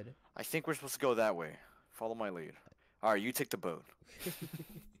 Good. I think we're supposed to go that way. Follow my lead. Alright, you take the boat.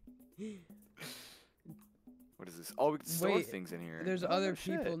 What is this? Oh, we can store Wait, things in here. There's Oh, other no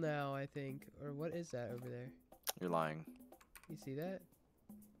shit. people now, I think. Or what is that over there? You're lying. You see that?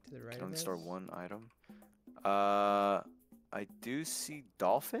 To the right Can of only us? store one item. I do see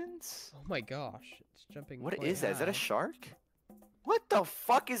dolphins? Oh my gosh, it's jumping. What quite is that? Is that a high. shark? What the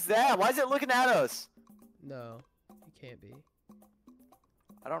fuck is that? Why is it looking at us? No, it can't be.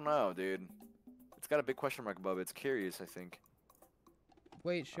 I don't know, dude. It's got a big question mark above it. It's curious, I think.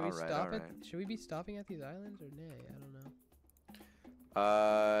 Wait, should we Alright, stop alright. Should we be stopping at these islands or nay? I don't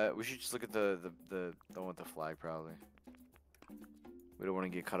know. We should just look at the one with the flag, probably. We don't want to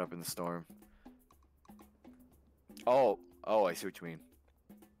get caught up in the storm. Oh, I see what you mean.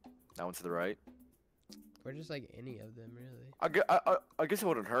 That one to the right. Or just like any of them, really. I guess it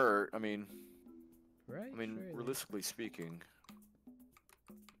wouldn't hurt. I mean, Right? Surely. realistically speaking.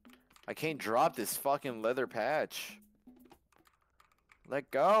 I can't drop this fucking leather patch. Let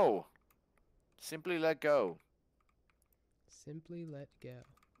go. Simply let go. Simply let go.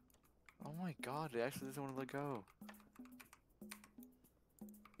 Oh my god, it actually doesn't want to let go.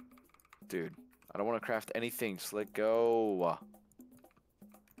 Dude, I don't want to craft anything. Just let go.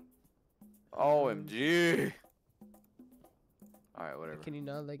 OMG. Alright, whatever. Can you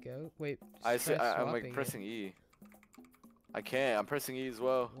not let go? Wait. I'm try like swapping it. pressing E. I can't. I'm pressing E as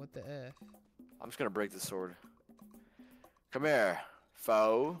well. What the F? I'm just gonna break the sword. Come here,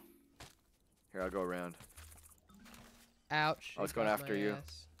 foe. Here, I'll go around. Ouch. I was it going got after my you.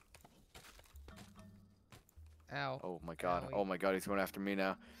 ass. Ow. Oh my god. Owie. Oh my god, he's going after me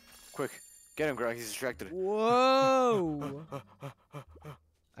now. Quick, get him, Grunk. He's distracted. Whoa!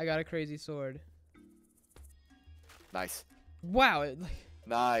 I got a crazy sword. Nice. Wow, it like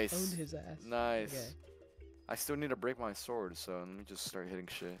Nice. owned his ass. Nice. Okay. I still need to break my sword, so let me just start hitting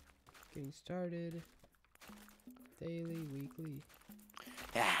shit. Getting started. Daily, weekly.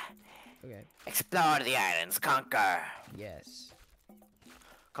 Yeah. Okay. Explore the islands, conquer. Yes.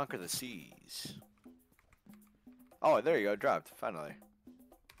 Conquer the seas. Oh, there you go. Dropped. Finally.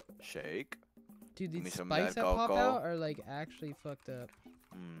 Shake. Dude, Give me these some of spikes that that pop cocoa. out are like actually fucked up.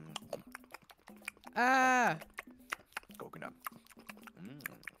 Mm. Ah! Coconut.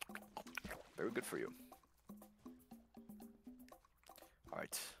 Very good for you.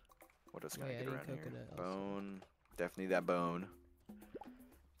 Alright. What else can Wait, I I get need around here? coconut also. Bone. Definitely need that bone.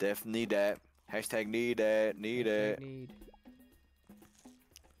 Definitely need that. Hashtag need that. Need Hashtag it. need.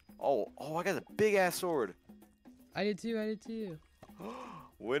 Oh, I got a big ass sword. I did too, I did too.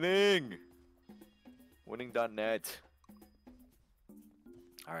 Winning. Winning.net.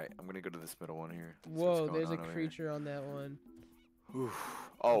 Alright, I'm gonna go to this middle one here. See what's Whoa, going there's a on over here. creature on that one. Oof.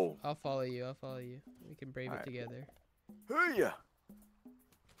 Oh. I'll follow you, I'll follow you. We can brave Alright. it together. Hey-ya.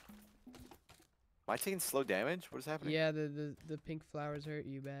 Am I taking slow damage? What is happening? Yeah, the pink flowers hurt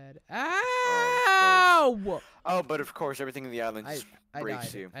you bad. Oh, of Ow! Oh, but of course, everything in the island just I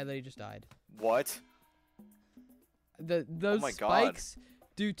breaks died. you. I literally just died. What? Those my God. spikes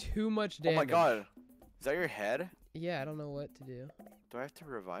do too much damage. Oh my god. Is that your head? Yeah, I don't know what to do. Do I have to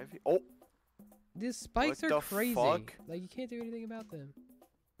revive you? Oh! These spikes What are the crazy. fuck? Like, you can't do anything about them.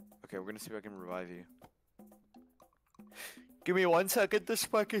 Okay, we're gonna see if I can revive you. Give me 1 second, this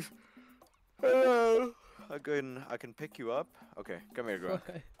spike is... I can pick you up. Okay, come here, Grunk.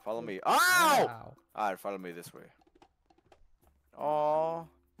 What? Follow me. Ow! Wow. Alright, follow me this way. Oh,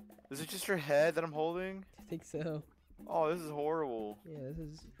 is it just your head that I'm holding? I think so. Oh, this is horrible. Yeah, this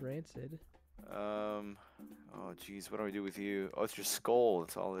is rancid. Oh, jeez, what do I do with you? Oh, it's your skull.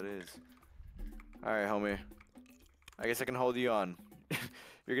 That's all it is. Alright, homie. I guess I can hold you on.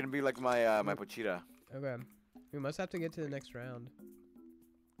 You're gonna be like my my pochita. Okay. We must have to get to the next round.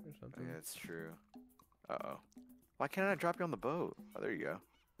 Or something. Yeah, that's true. Uh-oh. Why can't I drop you on the boat? Oh, there you go.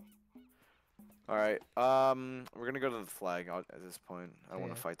 Alright, we're gonna go to the flag at this point. I don't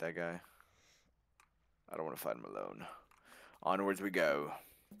want to Okay. fight that guy. I don't want to fight him alone. Onwards we go.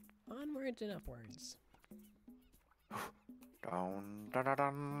 Onwards and upwards. Dun, dun, dun,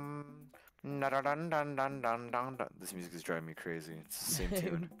 dun. Dun, dun, dun, dun, dun, dun, dun, dun. This music is driving me crazy. It's the same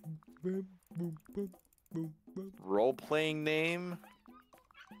tune. Boom, boom, boom, boom, boom. Role-playing name?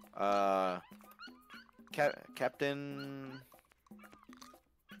 Captain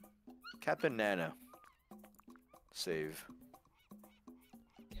Nana. Save.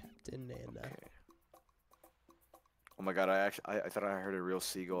 Captain Nana. Okay. Oh my god, I thought I heard a real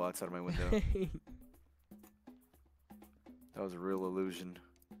seagull outside of my window. That was a real illusion.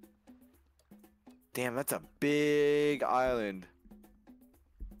 Damn, that's a big island.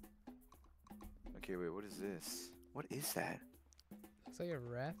 Okay, wait, what is this? What is that? Looks like a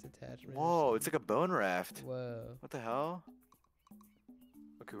raft attachment. or Whoa, it's something. like a bone raft. Whoa. What the hell?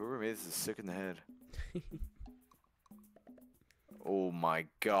 Okay, whoever made this is sick in the head. Oh my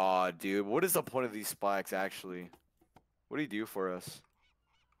god, dude. What is the point of these spikes, actually? What do you do for us?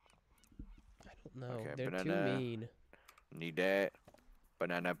 I don't know. Okay, They're banana. too mean. Need that.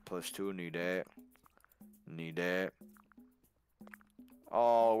 Banana +2, need that. Need that.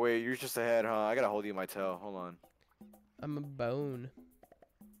 Oh, wait, you're just ahead, huh? I gotta hold you in my tail. Hold on. I'm a bone.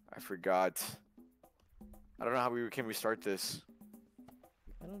 I forgot. I don't know how we can restart this.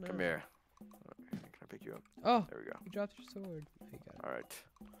 I don't know. Come here. Can I pick you up? Oh, There we go. you dropped your sword. Oh, you got Alright.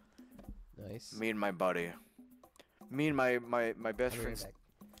 it. Nice. Me and my buddy. Me and my best I'll be right friend's back.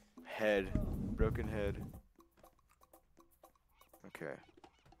 head. Broken head. Okay.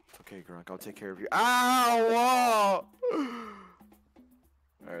 Okay, Grunk, I'll take care of you. Ow! Whoa!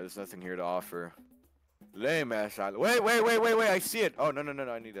 Alright, there's nothing here to offer. Lame ass island. Wait, I see it. Oh, no,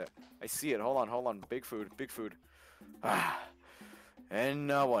 I need that. I see it. Hold on. Big food. Ah. And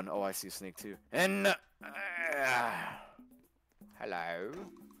one. Oh, I see a snake too. And hello.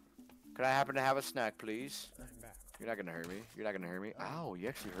 Could I happen to have a snack, please? You're not gonna hurt me. Ow, you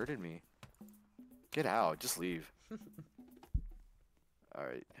actually hurted me. Get out. Just leave.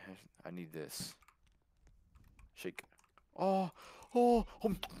 Alright. I need this. Shake. Oh,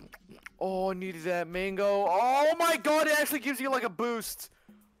 I needed that mango. Oh my god, it actually gives you like a boost.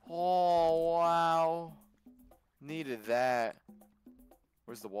 Oh, wow. Needed that.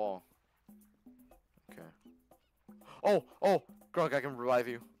 Where's the wall? Okay. Oh, Grunk, I can revive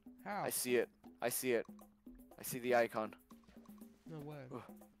you. How? I see it. I see the icon. No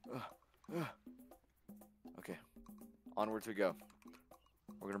way. Okay. Onwards we go.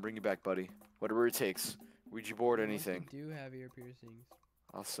 We're gonna bring you back, buddy. Whatever it takes. Ouija board, anything. You do have ear piercings.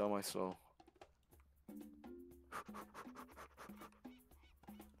 I'll sell my soul.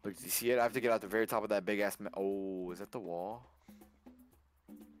 Look, do you see it? I have to get out the very top of that big ass oh, is that the wall?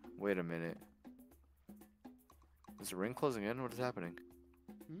 Wait a minute. Is the ring closing in? What is happening?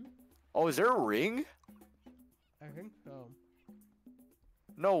 Hmm? Oh, is there a ring? I think so.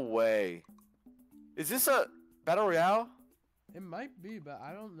 No way. Is this a battle royale? It might be, but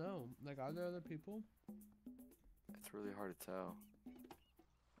I don't know. Like, are there other people? It's really hard to tell.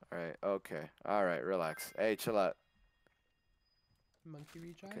 Alright, okay. Alright, relax. Hey, chill out. Monkey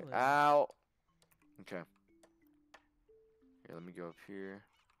Beach Okay. Island. Ow! Okay. Here, let me go up here.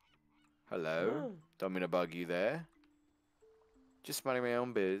 Hello? Don't mean to bug you there. Just minding my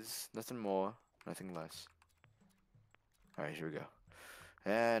own biz. Nothing more, nothing less. Alright, here we go.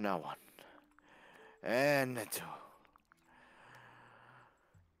 And now one. And a two.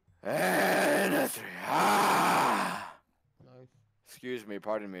 And a three. Ah! Nice. Excuse me,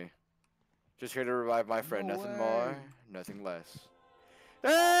 pardon me. Just here to revive my friend. No Nothing way. more, nothing less.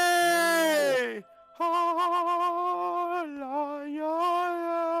 Hey!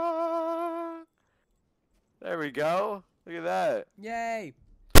 There we go. Look at that. Yay!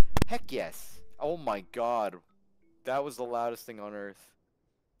 Heck yes. Oh my god. That was the loudest thing on earth.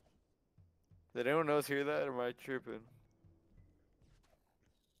 Did anyone else hear that, or am I tripping?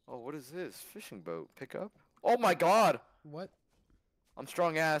 Oh, what is this? Fishing boat. Pick up? Oh my god! What? I'm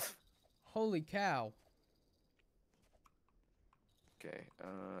strong ass. Holy cow. Okay,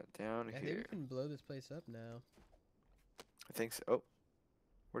 down I think here. we can blow this place up now. I think so. Oh.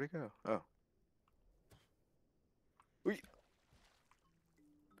 Where'd it go? Oh.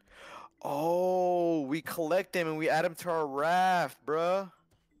 Oh, we collect them and we add them to our raft, bruh.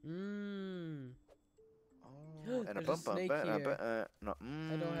 Mmm. Oh, and a There's a bump bump. snake here. No.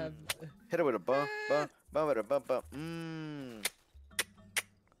 I don't have. Hit it with a bump with a bump.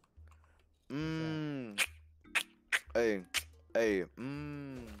 Hey.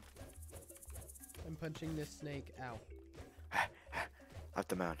 I'm punching this snake out. Up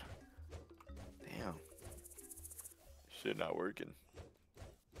the mountain. Damn. Shit not working.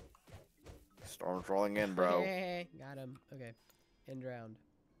 Storm's rolling in, bro. Got him. Okay. And drowned.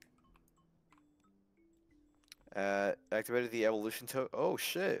 Activated the evolution token. Oh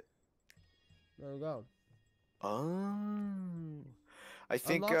shit. There we go. Oh. I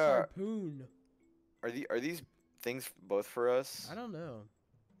think Unlock harpoon. are these things both for us? I don't know.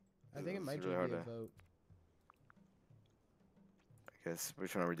 I think it It's might really just be a hard to- vote. I guess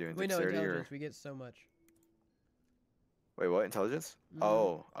which one are we doing? We know Dexterity or intelligence. We get so much. wait, what? Intelligence?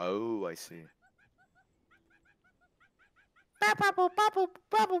 Mhm. Oh, I see.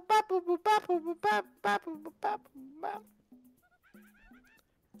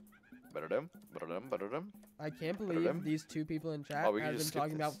 Ba-da-dum. I can't Put it believe in. these two people in chat Oh, we can have been just skip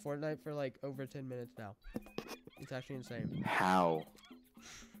talking about this. Fortnite for like over 10 minutes now. It's actually insane. How?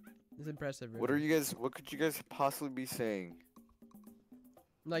 It's impressive. What could you guys possibly be saying?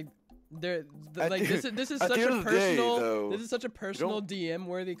 Like they're At like the- this is at such the a end of the day, personal though, this is such a personal don't- DM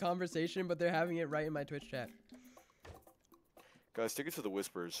worthy conversation, but they're having it right in my Twitch chat. Guys, stick it to the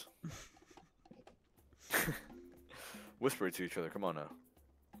whispers. Whisper it to each other. Come on now.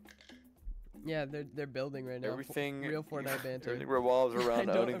 Yeah, they're building right now. Everything, Real Fortnite banter. everything revolves I around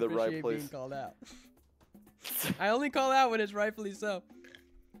don't owning the right appreciate place. being called out. I only call out when it's rightfully so.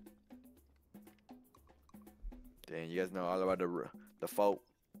 Dang, you guys know all about the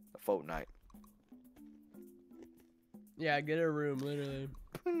Fortnite. Yeah, get a room, literally.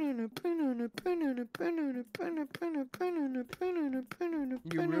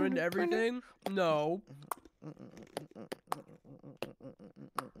 You ruined everything? No.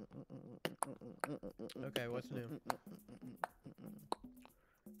 Okay, what's new?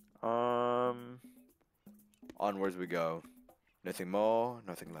 Onwards we go. Nothing more,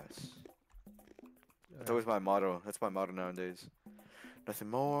 nothing less. That's always my motto. That's my motto nowadays. Nothing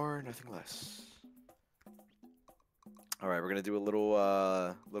more, nothing less. All right, we're gonna do a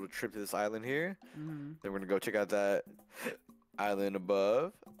little trip to this island here. Mm-hmm. Then we're gonna go check out that island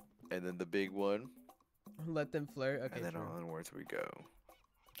above, and then the big one. Let them flirt. Okay. And then Sure. onwards we go.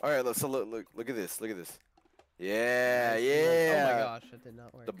 All right, so look at this. Look at this. Yeah, Nice. yeah. Oh my gosh, that did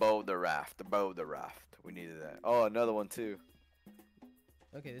not work. The raft. We needed that. Oh, another one too.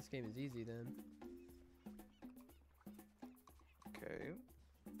 Okay, this game is easy then. Okay.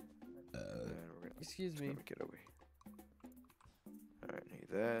 And we're gonna- Excuse just me. gonna make it over here. All right, need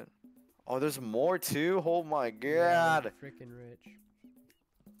that. Oh, there's more too. Oh my god. Freaking rich.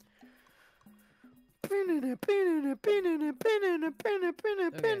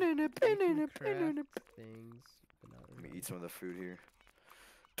 Things, but not Let me really. eat some of the food here.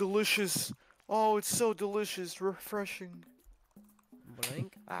 Delicious. Oh, it's so delicious. Refreshing.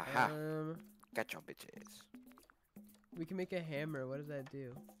 Blank. Aha. Got your bitches. We can make a hammer. What does that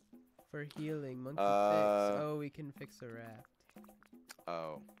do? For healing, monkey fix. Uh, Oh, we can fix a raft.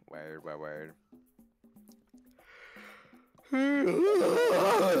 Oh, weird.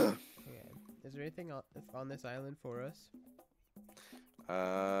 Okay. Is there anything on this island for us?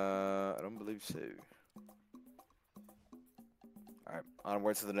 I don't believe so. Alright,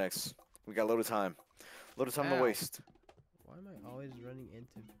 onwards to the next. We got a little time. A little time to Ow. waste. Why am I always running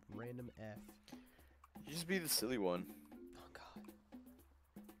into random F? You just be the silly one. Oh god.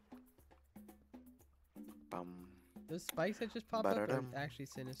 Bum. Those spikes that just pop up are Ba-da-dum. actually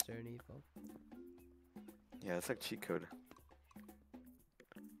sinister and evil. Yeah, it's like cheat code.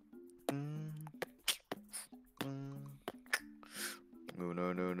 No.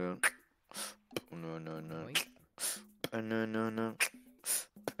 No. Boink. No.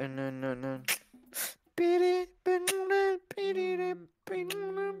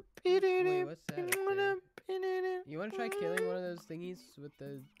 Wait, what's that up there? You want to try killing one of those thingies with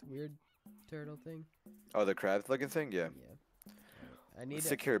the weird turtle thing? Oh, the crab looking thing? Yeah. Yeah. I need Let's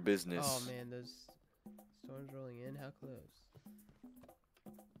to. take care of business. Oh man, those storms rolling in. How close?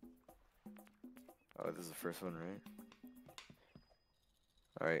 Oh, this is the first one, right?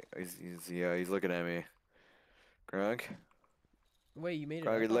 Alright, he's looking at me. Grunk? Wait, you made it.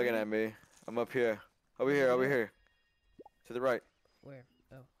 Grunk, up he's looking already? at me. I'm up here. Over Where'd here, you over go? here. To the right. Where?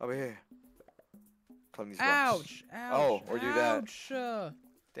 Oh. Over here. Climb these rocks. Ouch! Ouch! Oh, or do that. Ouch!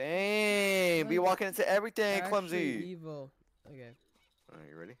 Dang, be Like, walking into everything, Actually clumsy. evil. Okay. Alright,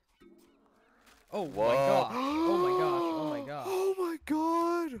 you ready? Oh my Whoa. gosh! Oh my gosh! Oh my gosh! Oh my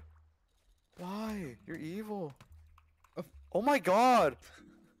god! Why? You're evil. Oh. Oh my god!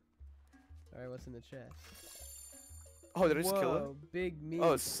 All right, what's in the chest? Oh, did I just kill him? Whoa, big meat.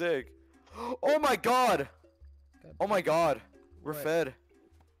 Oh, sick. Oh my god! God Oh my god. We're What? fed.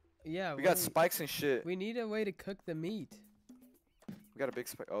 Yeah. We what got do spikes and shit. We need a way to cook the meat. We got a big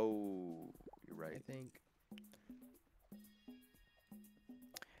spike. Oh, you're I right. think.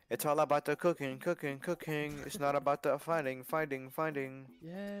 It's all about the cooking. It's not about the finding.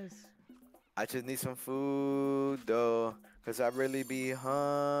 Yes. I just need some food though, cause I really be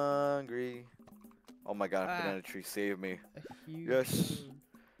hungry. Oh my god, Ah. banana tree, save me. A huge Yes. spoon.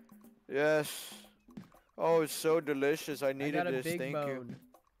 Yes. Oh, it's so delicious. I I needed got a this. big Thank bone. you.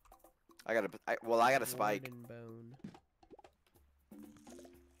 I got a spike. Warden bone.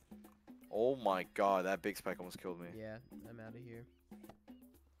 Oh my god, that big spike almost killed me. Yeah, I'm out of here.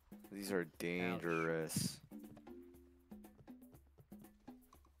 These are dangerous.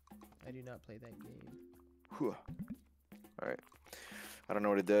 I do not play that game. Whew. Alright. I don't know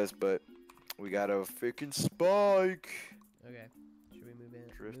what it does, but we got a freaking spike. Okay. Should we move in?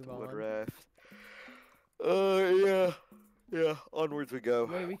 Move Driftwood on. raft. Yeah. Onwards we go.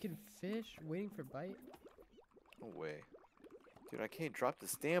 Wait, we can fish. Waiting for bite. No way. Dude, I can't drop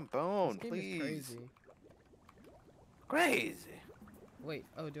this damn bone, This game please. is crazy. Crazy. Wait.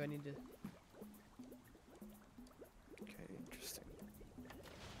 Oh, do I need to? Okay, interesting.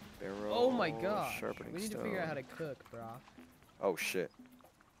 Barrel. Oh my gosh. Sharpening We need to stone. figure out how to cook, bro. Oh shit.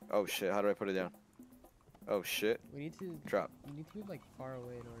 Oh shit, how do I put it down? Oh shit. We need to Drop. We need to move like far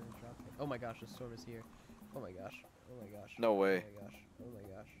away in order to drop it. Oh my gosh, the storm is here. Oh my gosh. Oh my gosh. No way. Oh my gosh. Oh my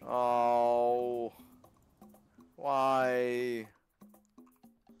gosh. Oh. Why?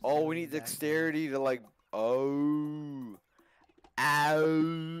 Oh, we need dexterity to like. Oh.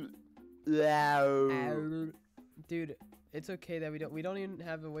 Ow. Ow. Dude, it's okay that we don't even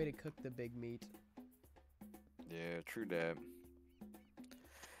have a way to cook the big meat. Yeah, true that.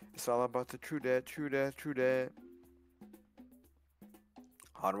 It's all about the true that, true that, true that.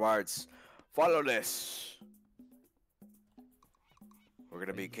 Onwards. Follow this. We're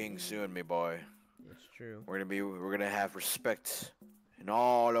gonna be king soon, me boy. It's true. We're gonna have respect in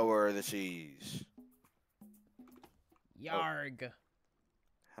all over the seas. Yarg.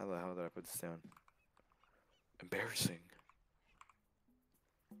 How the hell did I put this down? Embarrassing.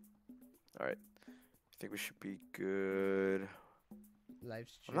 Alright. I think we should be good.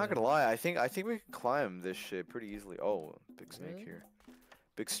 Life's I'm not gonna lie, I think we can climb this shit pretty easily. Oh, big snake Really? here.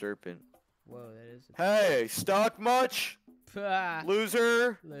 Big serpent. Whoa, that is Hey, stuck much? Ah,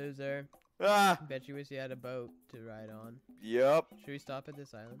 Loser! loser. Ah! Bet you wish you had a boat to ride on. Yep. Should we stop at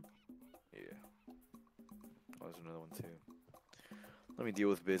this island? Yeah. Oh, there's another one too. Let me deal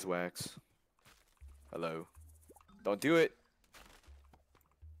with Bizwax. Hello. Don't do it!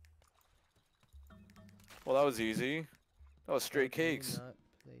 Well, that was easy. That was straight Can we cakes. not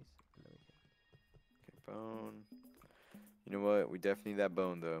place- no, we can't. Okay, bone. You know what? We definitely need that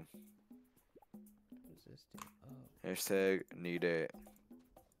bone though. What does this do? Oh. Hashtag need it.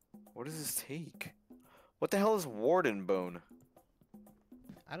 What does this take? What the hell is warden bone?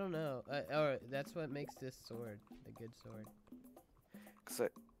 I don't know. Oh, that's what makes this sword a good sword. Cause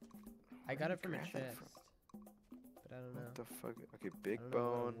I got did it from a you grab that chest, from? but I don't know. What the fuck? Okay, I big don't know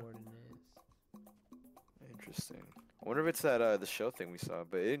what bone. a warden is. Interesting. I wonder if it's that the show thing we saw,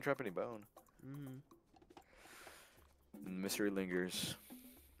 but it didn't drop any bone. Mm-hmm. Mystery lingers.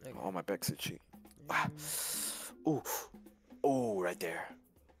 Okay. Oh, my back's itchy. Ah. Ooh. Oh, right there.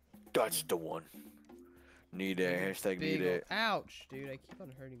 That's the one. Need it. Hashtag need Big it. ouch, dude! I keep on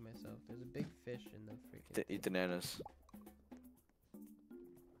hurting myself. There's a big fish in the freaking. Eat the nanas.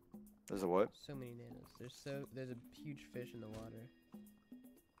 There's a what? So many nanas. There's a huge fish in the water.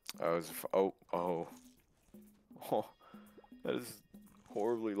 Oh. Oh, that is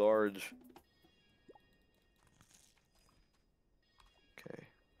horribly large. Okay.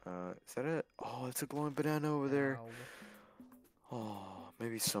 Is that it? Oh, it's a glowing banana over there. Ow. Oh,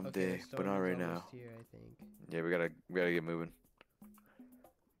 maybe someday, Okay, the but not storm is right now. almost here, I think. Yeah, we gotta get moving.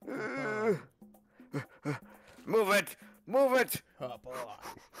 Hop on. Move it! Move it! Hop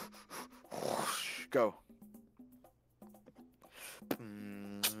on. Go.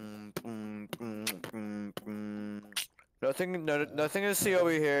 Nothing to see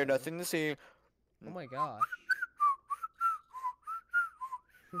over here. Nothing to see. Oh my gosh.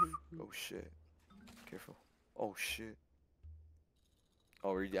 Oh shit. Careful. Oh shit.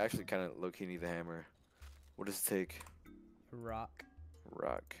 Oh, we actually kind of low-key need the hammer. What does it take? Rock.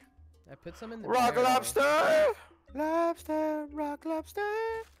 Rock. I put some in the Rock barrel. lobster! Lobster, rock lobster.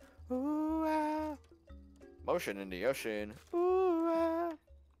 Ooh ah. Motion in the ocean. Ooh ah.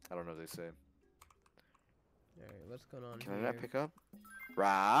 I don't know what they say. Alright, what's going on Can I here? not pick up?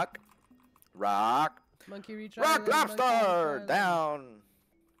 Rock. Rock. Monkey reach Rock island, monkey reach lobster! island. Down!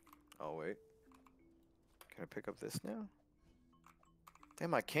 Oh, wait. Can I pick up this now?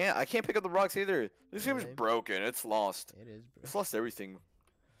 Damn, I can't. I can't pick up the rocks either. This game's Really? broken. It's lost. It is, It's bro. lost everything.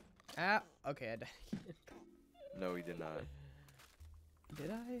 Ah, okay, I died again. No, he did not.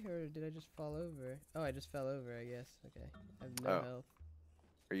 Did I, or did I just fall over? Oh, I just fell over, I guess. Okay, I have no Oh. health.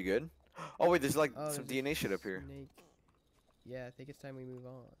 Are you good? Oh, wait, there's like Oh, some there's a DNA shit up here. Snake. Yeah, I think it's time we move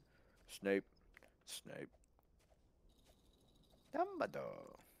on. Snape. Snape.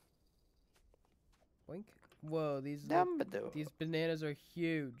 Dumbledore. Boink. Whoa, these Dumbledore. these bananas are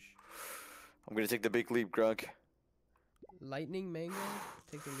huge. I'm gonna take the big leap, Grunk. Lightning mango?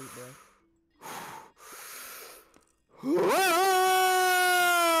 Take the leap, bro.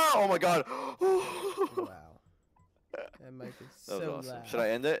 Oh my god. Wow. That mic is That was so awesome. loud. Should I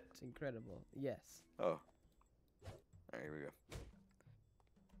end it? It's incredible. Yes. Oh. Alright, here we go.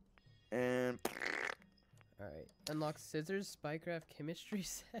 And Alright. Unlock scissors, spycraft chemistry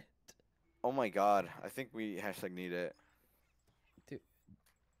set. oh my god, I think we hashtag need it.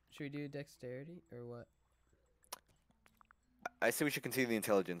 Should we do dexterity or what? I say we should continue the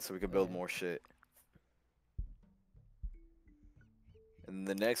intelligence so we can build Okay. more shit. And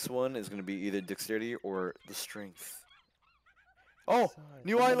the next one is gonna be either dexterity or the strength. Oh, Sorry.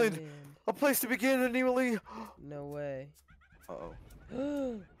 new island! Man. A place to begin, annually! No way.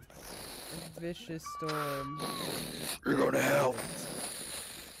 Uh-oh. vicious storm. You're going to hell.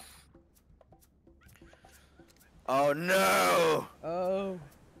 Oh no! Oh.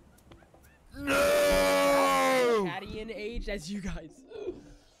 No! Acadian age, that's you guys.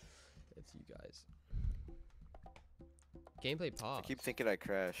 That's you guys. Gameplay pause. I keep thinking I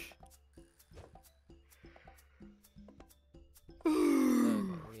crash. Okay,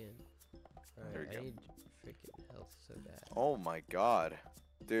 we in. There we Alright, go. I need freaking health so bad. Oh my god,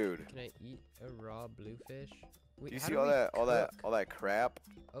 dude! Can I eat a raw bluefish? Wait, Do you how see do all we that cook? all that crap?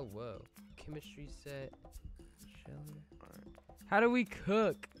 Oh whoa. Chemistry set. Shelter. Alright. How do we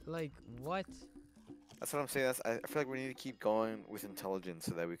cook? Like what? That's what I'm saying. I feel like we need to keep going with intelligence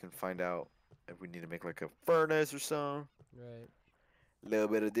so that we can find out if we need to make like a furnace or something. Right. Little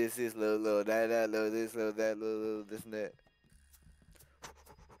bit of this, little that, little this, little that, little this and that.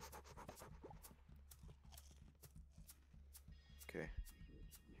 Okay,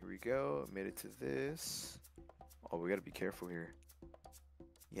 here we go. Made it to this. Oh, we gotta be careful here.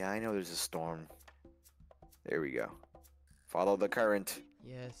 Yeah, I know there's a storm. There we go. Follow the current.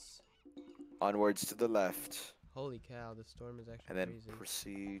 Yes. Onwards to the left. Holy cow, the storm is actually And then crazy.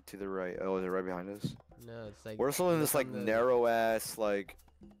 proceed to the right. Oh, is it right behind us? No, it's like We're also in look this like on the- narrow ass like.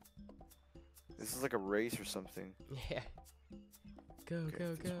 This is like a race or something. Yeah. Go, Okay,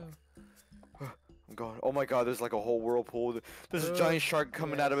 go, this go. I'm going. Oh my god, there's like a whole whirlpool. There's a Oh, giant shark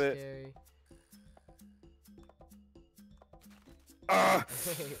coming yeah, out of it. scary. Ah!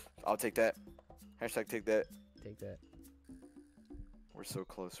 I'll take that. Hashtag take that. Take that. We're so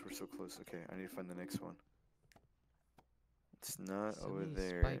close. We're so close. Okay, I need to find the next one. It's not So over many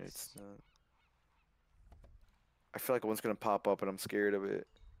there. spikes. It's not. I feel like one's gonna pop up and I'm scared of it.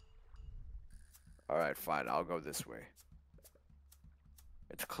 Alright, fine. I'll go this way.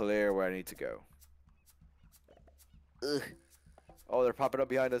 It's clear where I need to go. Ugh. Oh, they're popping up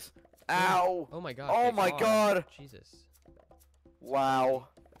behind us. Ow! Oh my god. Oh they my are. god! Jesus. Wow.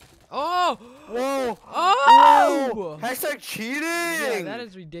 Oh! Whoa! Oh! Whoa! Hashtag cheating! Yeah, that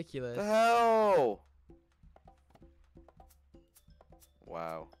is ridiculous. The hell?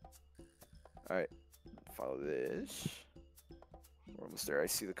 Wow. Alright. Follow this. We're almost there. I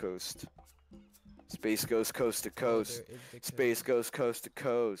see the coast. Space goes coast to Oh, coast. there is the Space goes coast to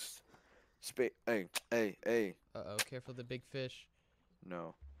coast. Space. Hey, hey, hey. Uh-oh, careful the big fish.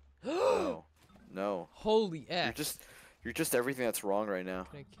 No. No. No. Holy F. You're just everything that's wrong right now.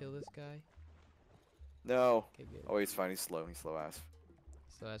 Can I kill this guy? No. Okay, good. Oh, he's fine. He's slow. He's slow ass.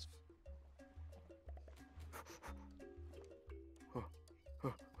 So that's...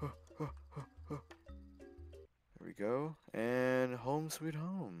 There we go. And home sweet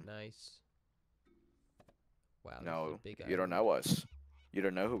home. Nice. Wow, this is No, a big you don't island. know us. You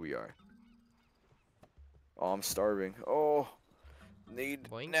don't know who we are. Oh, I'm starving. Oh, need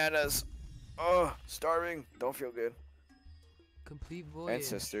Boink. nanas. Oh, starving. Don't feel good. Complete voyage.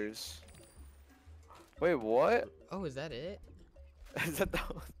 Ancestors. Wait, what? Oh, is that it? Is that the...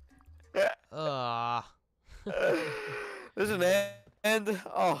 Ah. There's an end.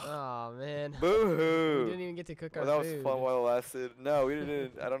 Oh, Oh man. We boo-hoo. didn't even get to cook Well, our that was food. fun while it lasted. No, we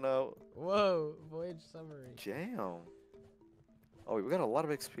didn't. I don't know. Whoa, voyage summary. Jam. Oh, we got a lot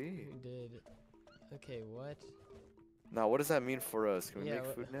of XP. We did. Okay, what? Now, what does that mean for us? Can we make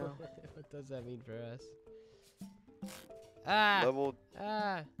what, food now? what does that mean for us? Ah! Level...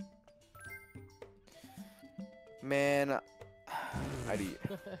 Ah! Man,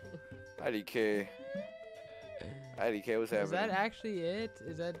 IDK. IDK, what's Is that happening? actually it?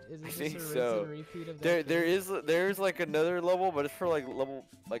 Is it I just think a rinse so. and repeat of that? There's like another level, but it's for like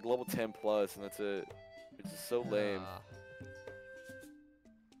level 10 plus, and that's it. It's just so lame. Ah.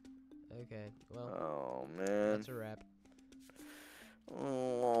 Okay, well, Oh man. that's a wrap.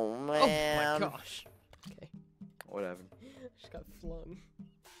 Oh Oh man. my gosh. Okay, What happened? just got flung.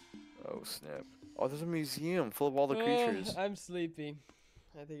 Oh snap. Oh, there's a museum full of all the creatures. I'm sleepy.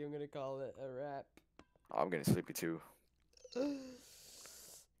 I think I'm gonna call it a wrap. Oh, I'm getting sleepy too.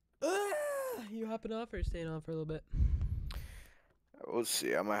 You hopping off or staying on for a little bit? We'll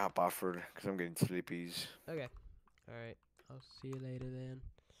see. I might hop off for because I'm getting sleepies. Okay. All right. I'll see you later then.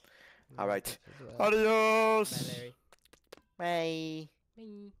 All right. As well. Adios. Bye, Larry. Bye.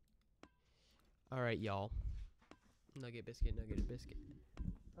 Bye. All right, y'all. Nugget biscuit.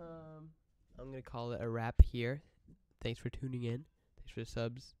 I'm gonna call it a wrap here. Thanks for tuning in. Thanks for the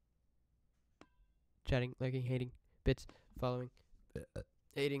subs. Chatting, liking, hating, bits, following,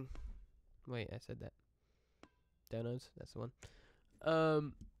 hating. Wait, I said that. Downloads. That's the one.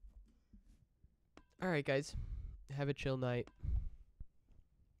 All right, guys. Have a chill night.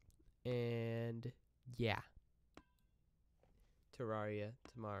 And yeah. Terraria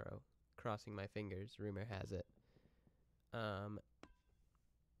tomorrow. crossing my fingers. Rumor has it.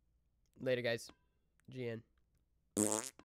 Later, guys. GN.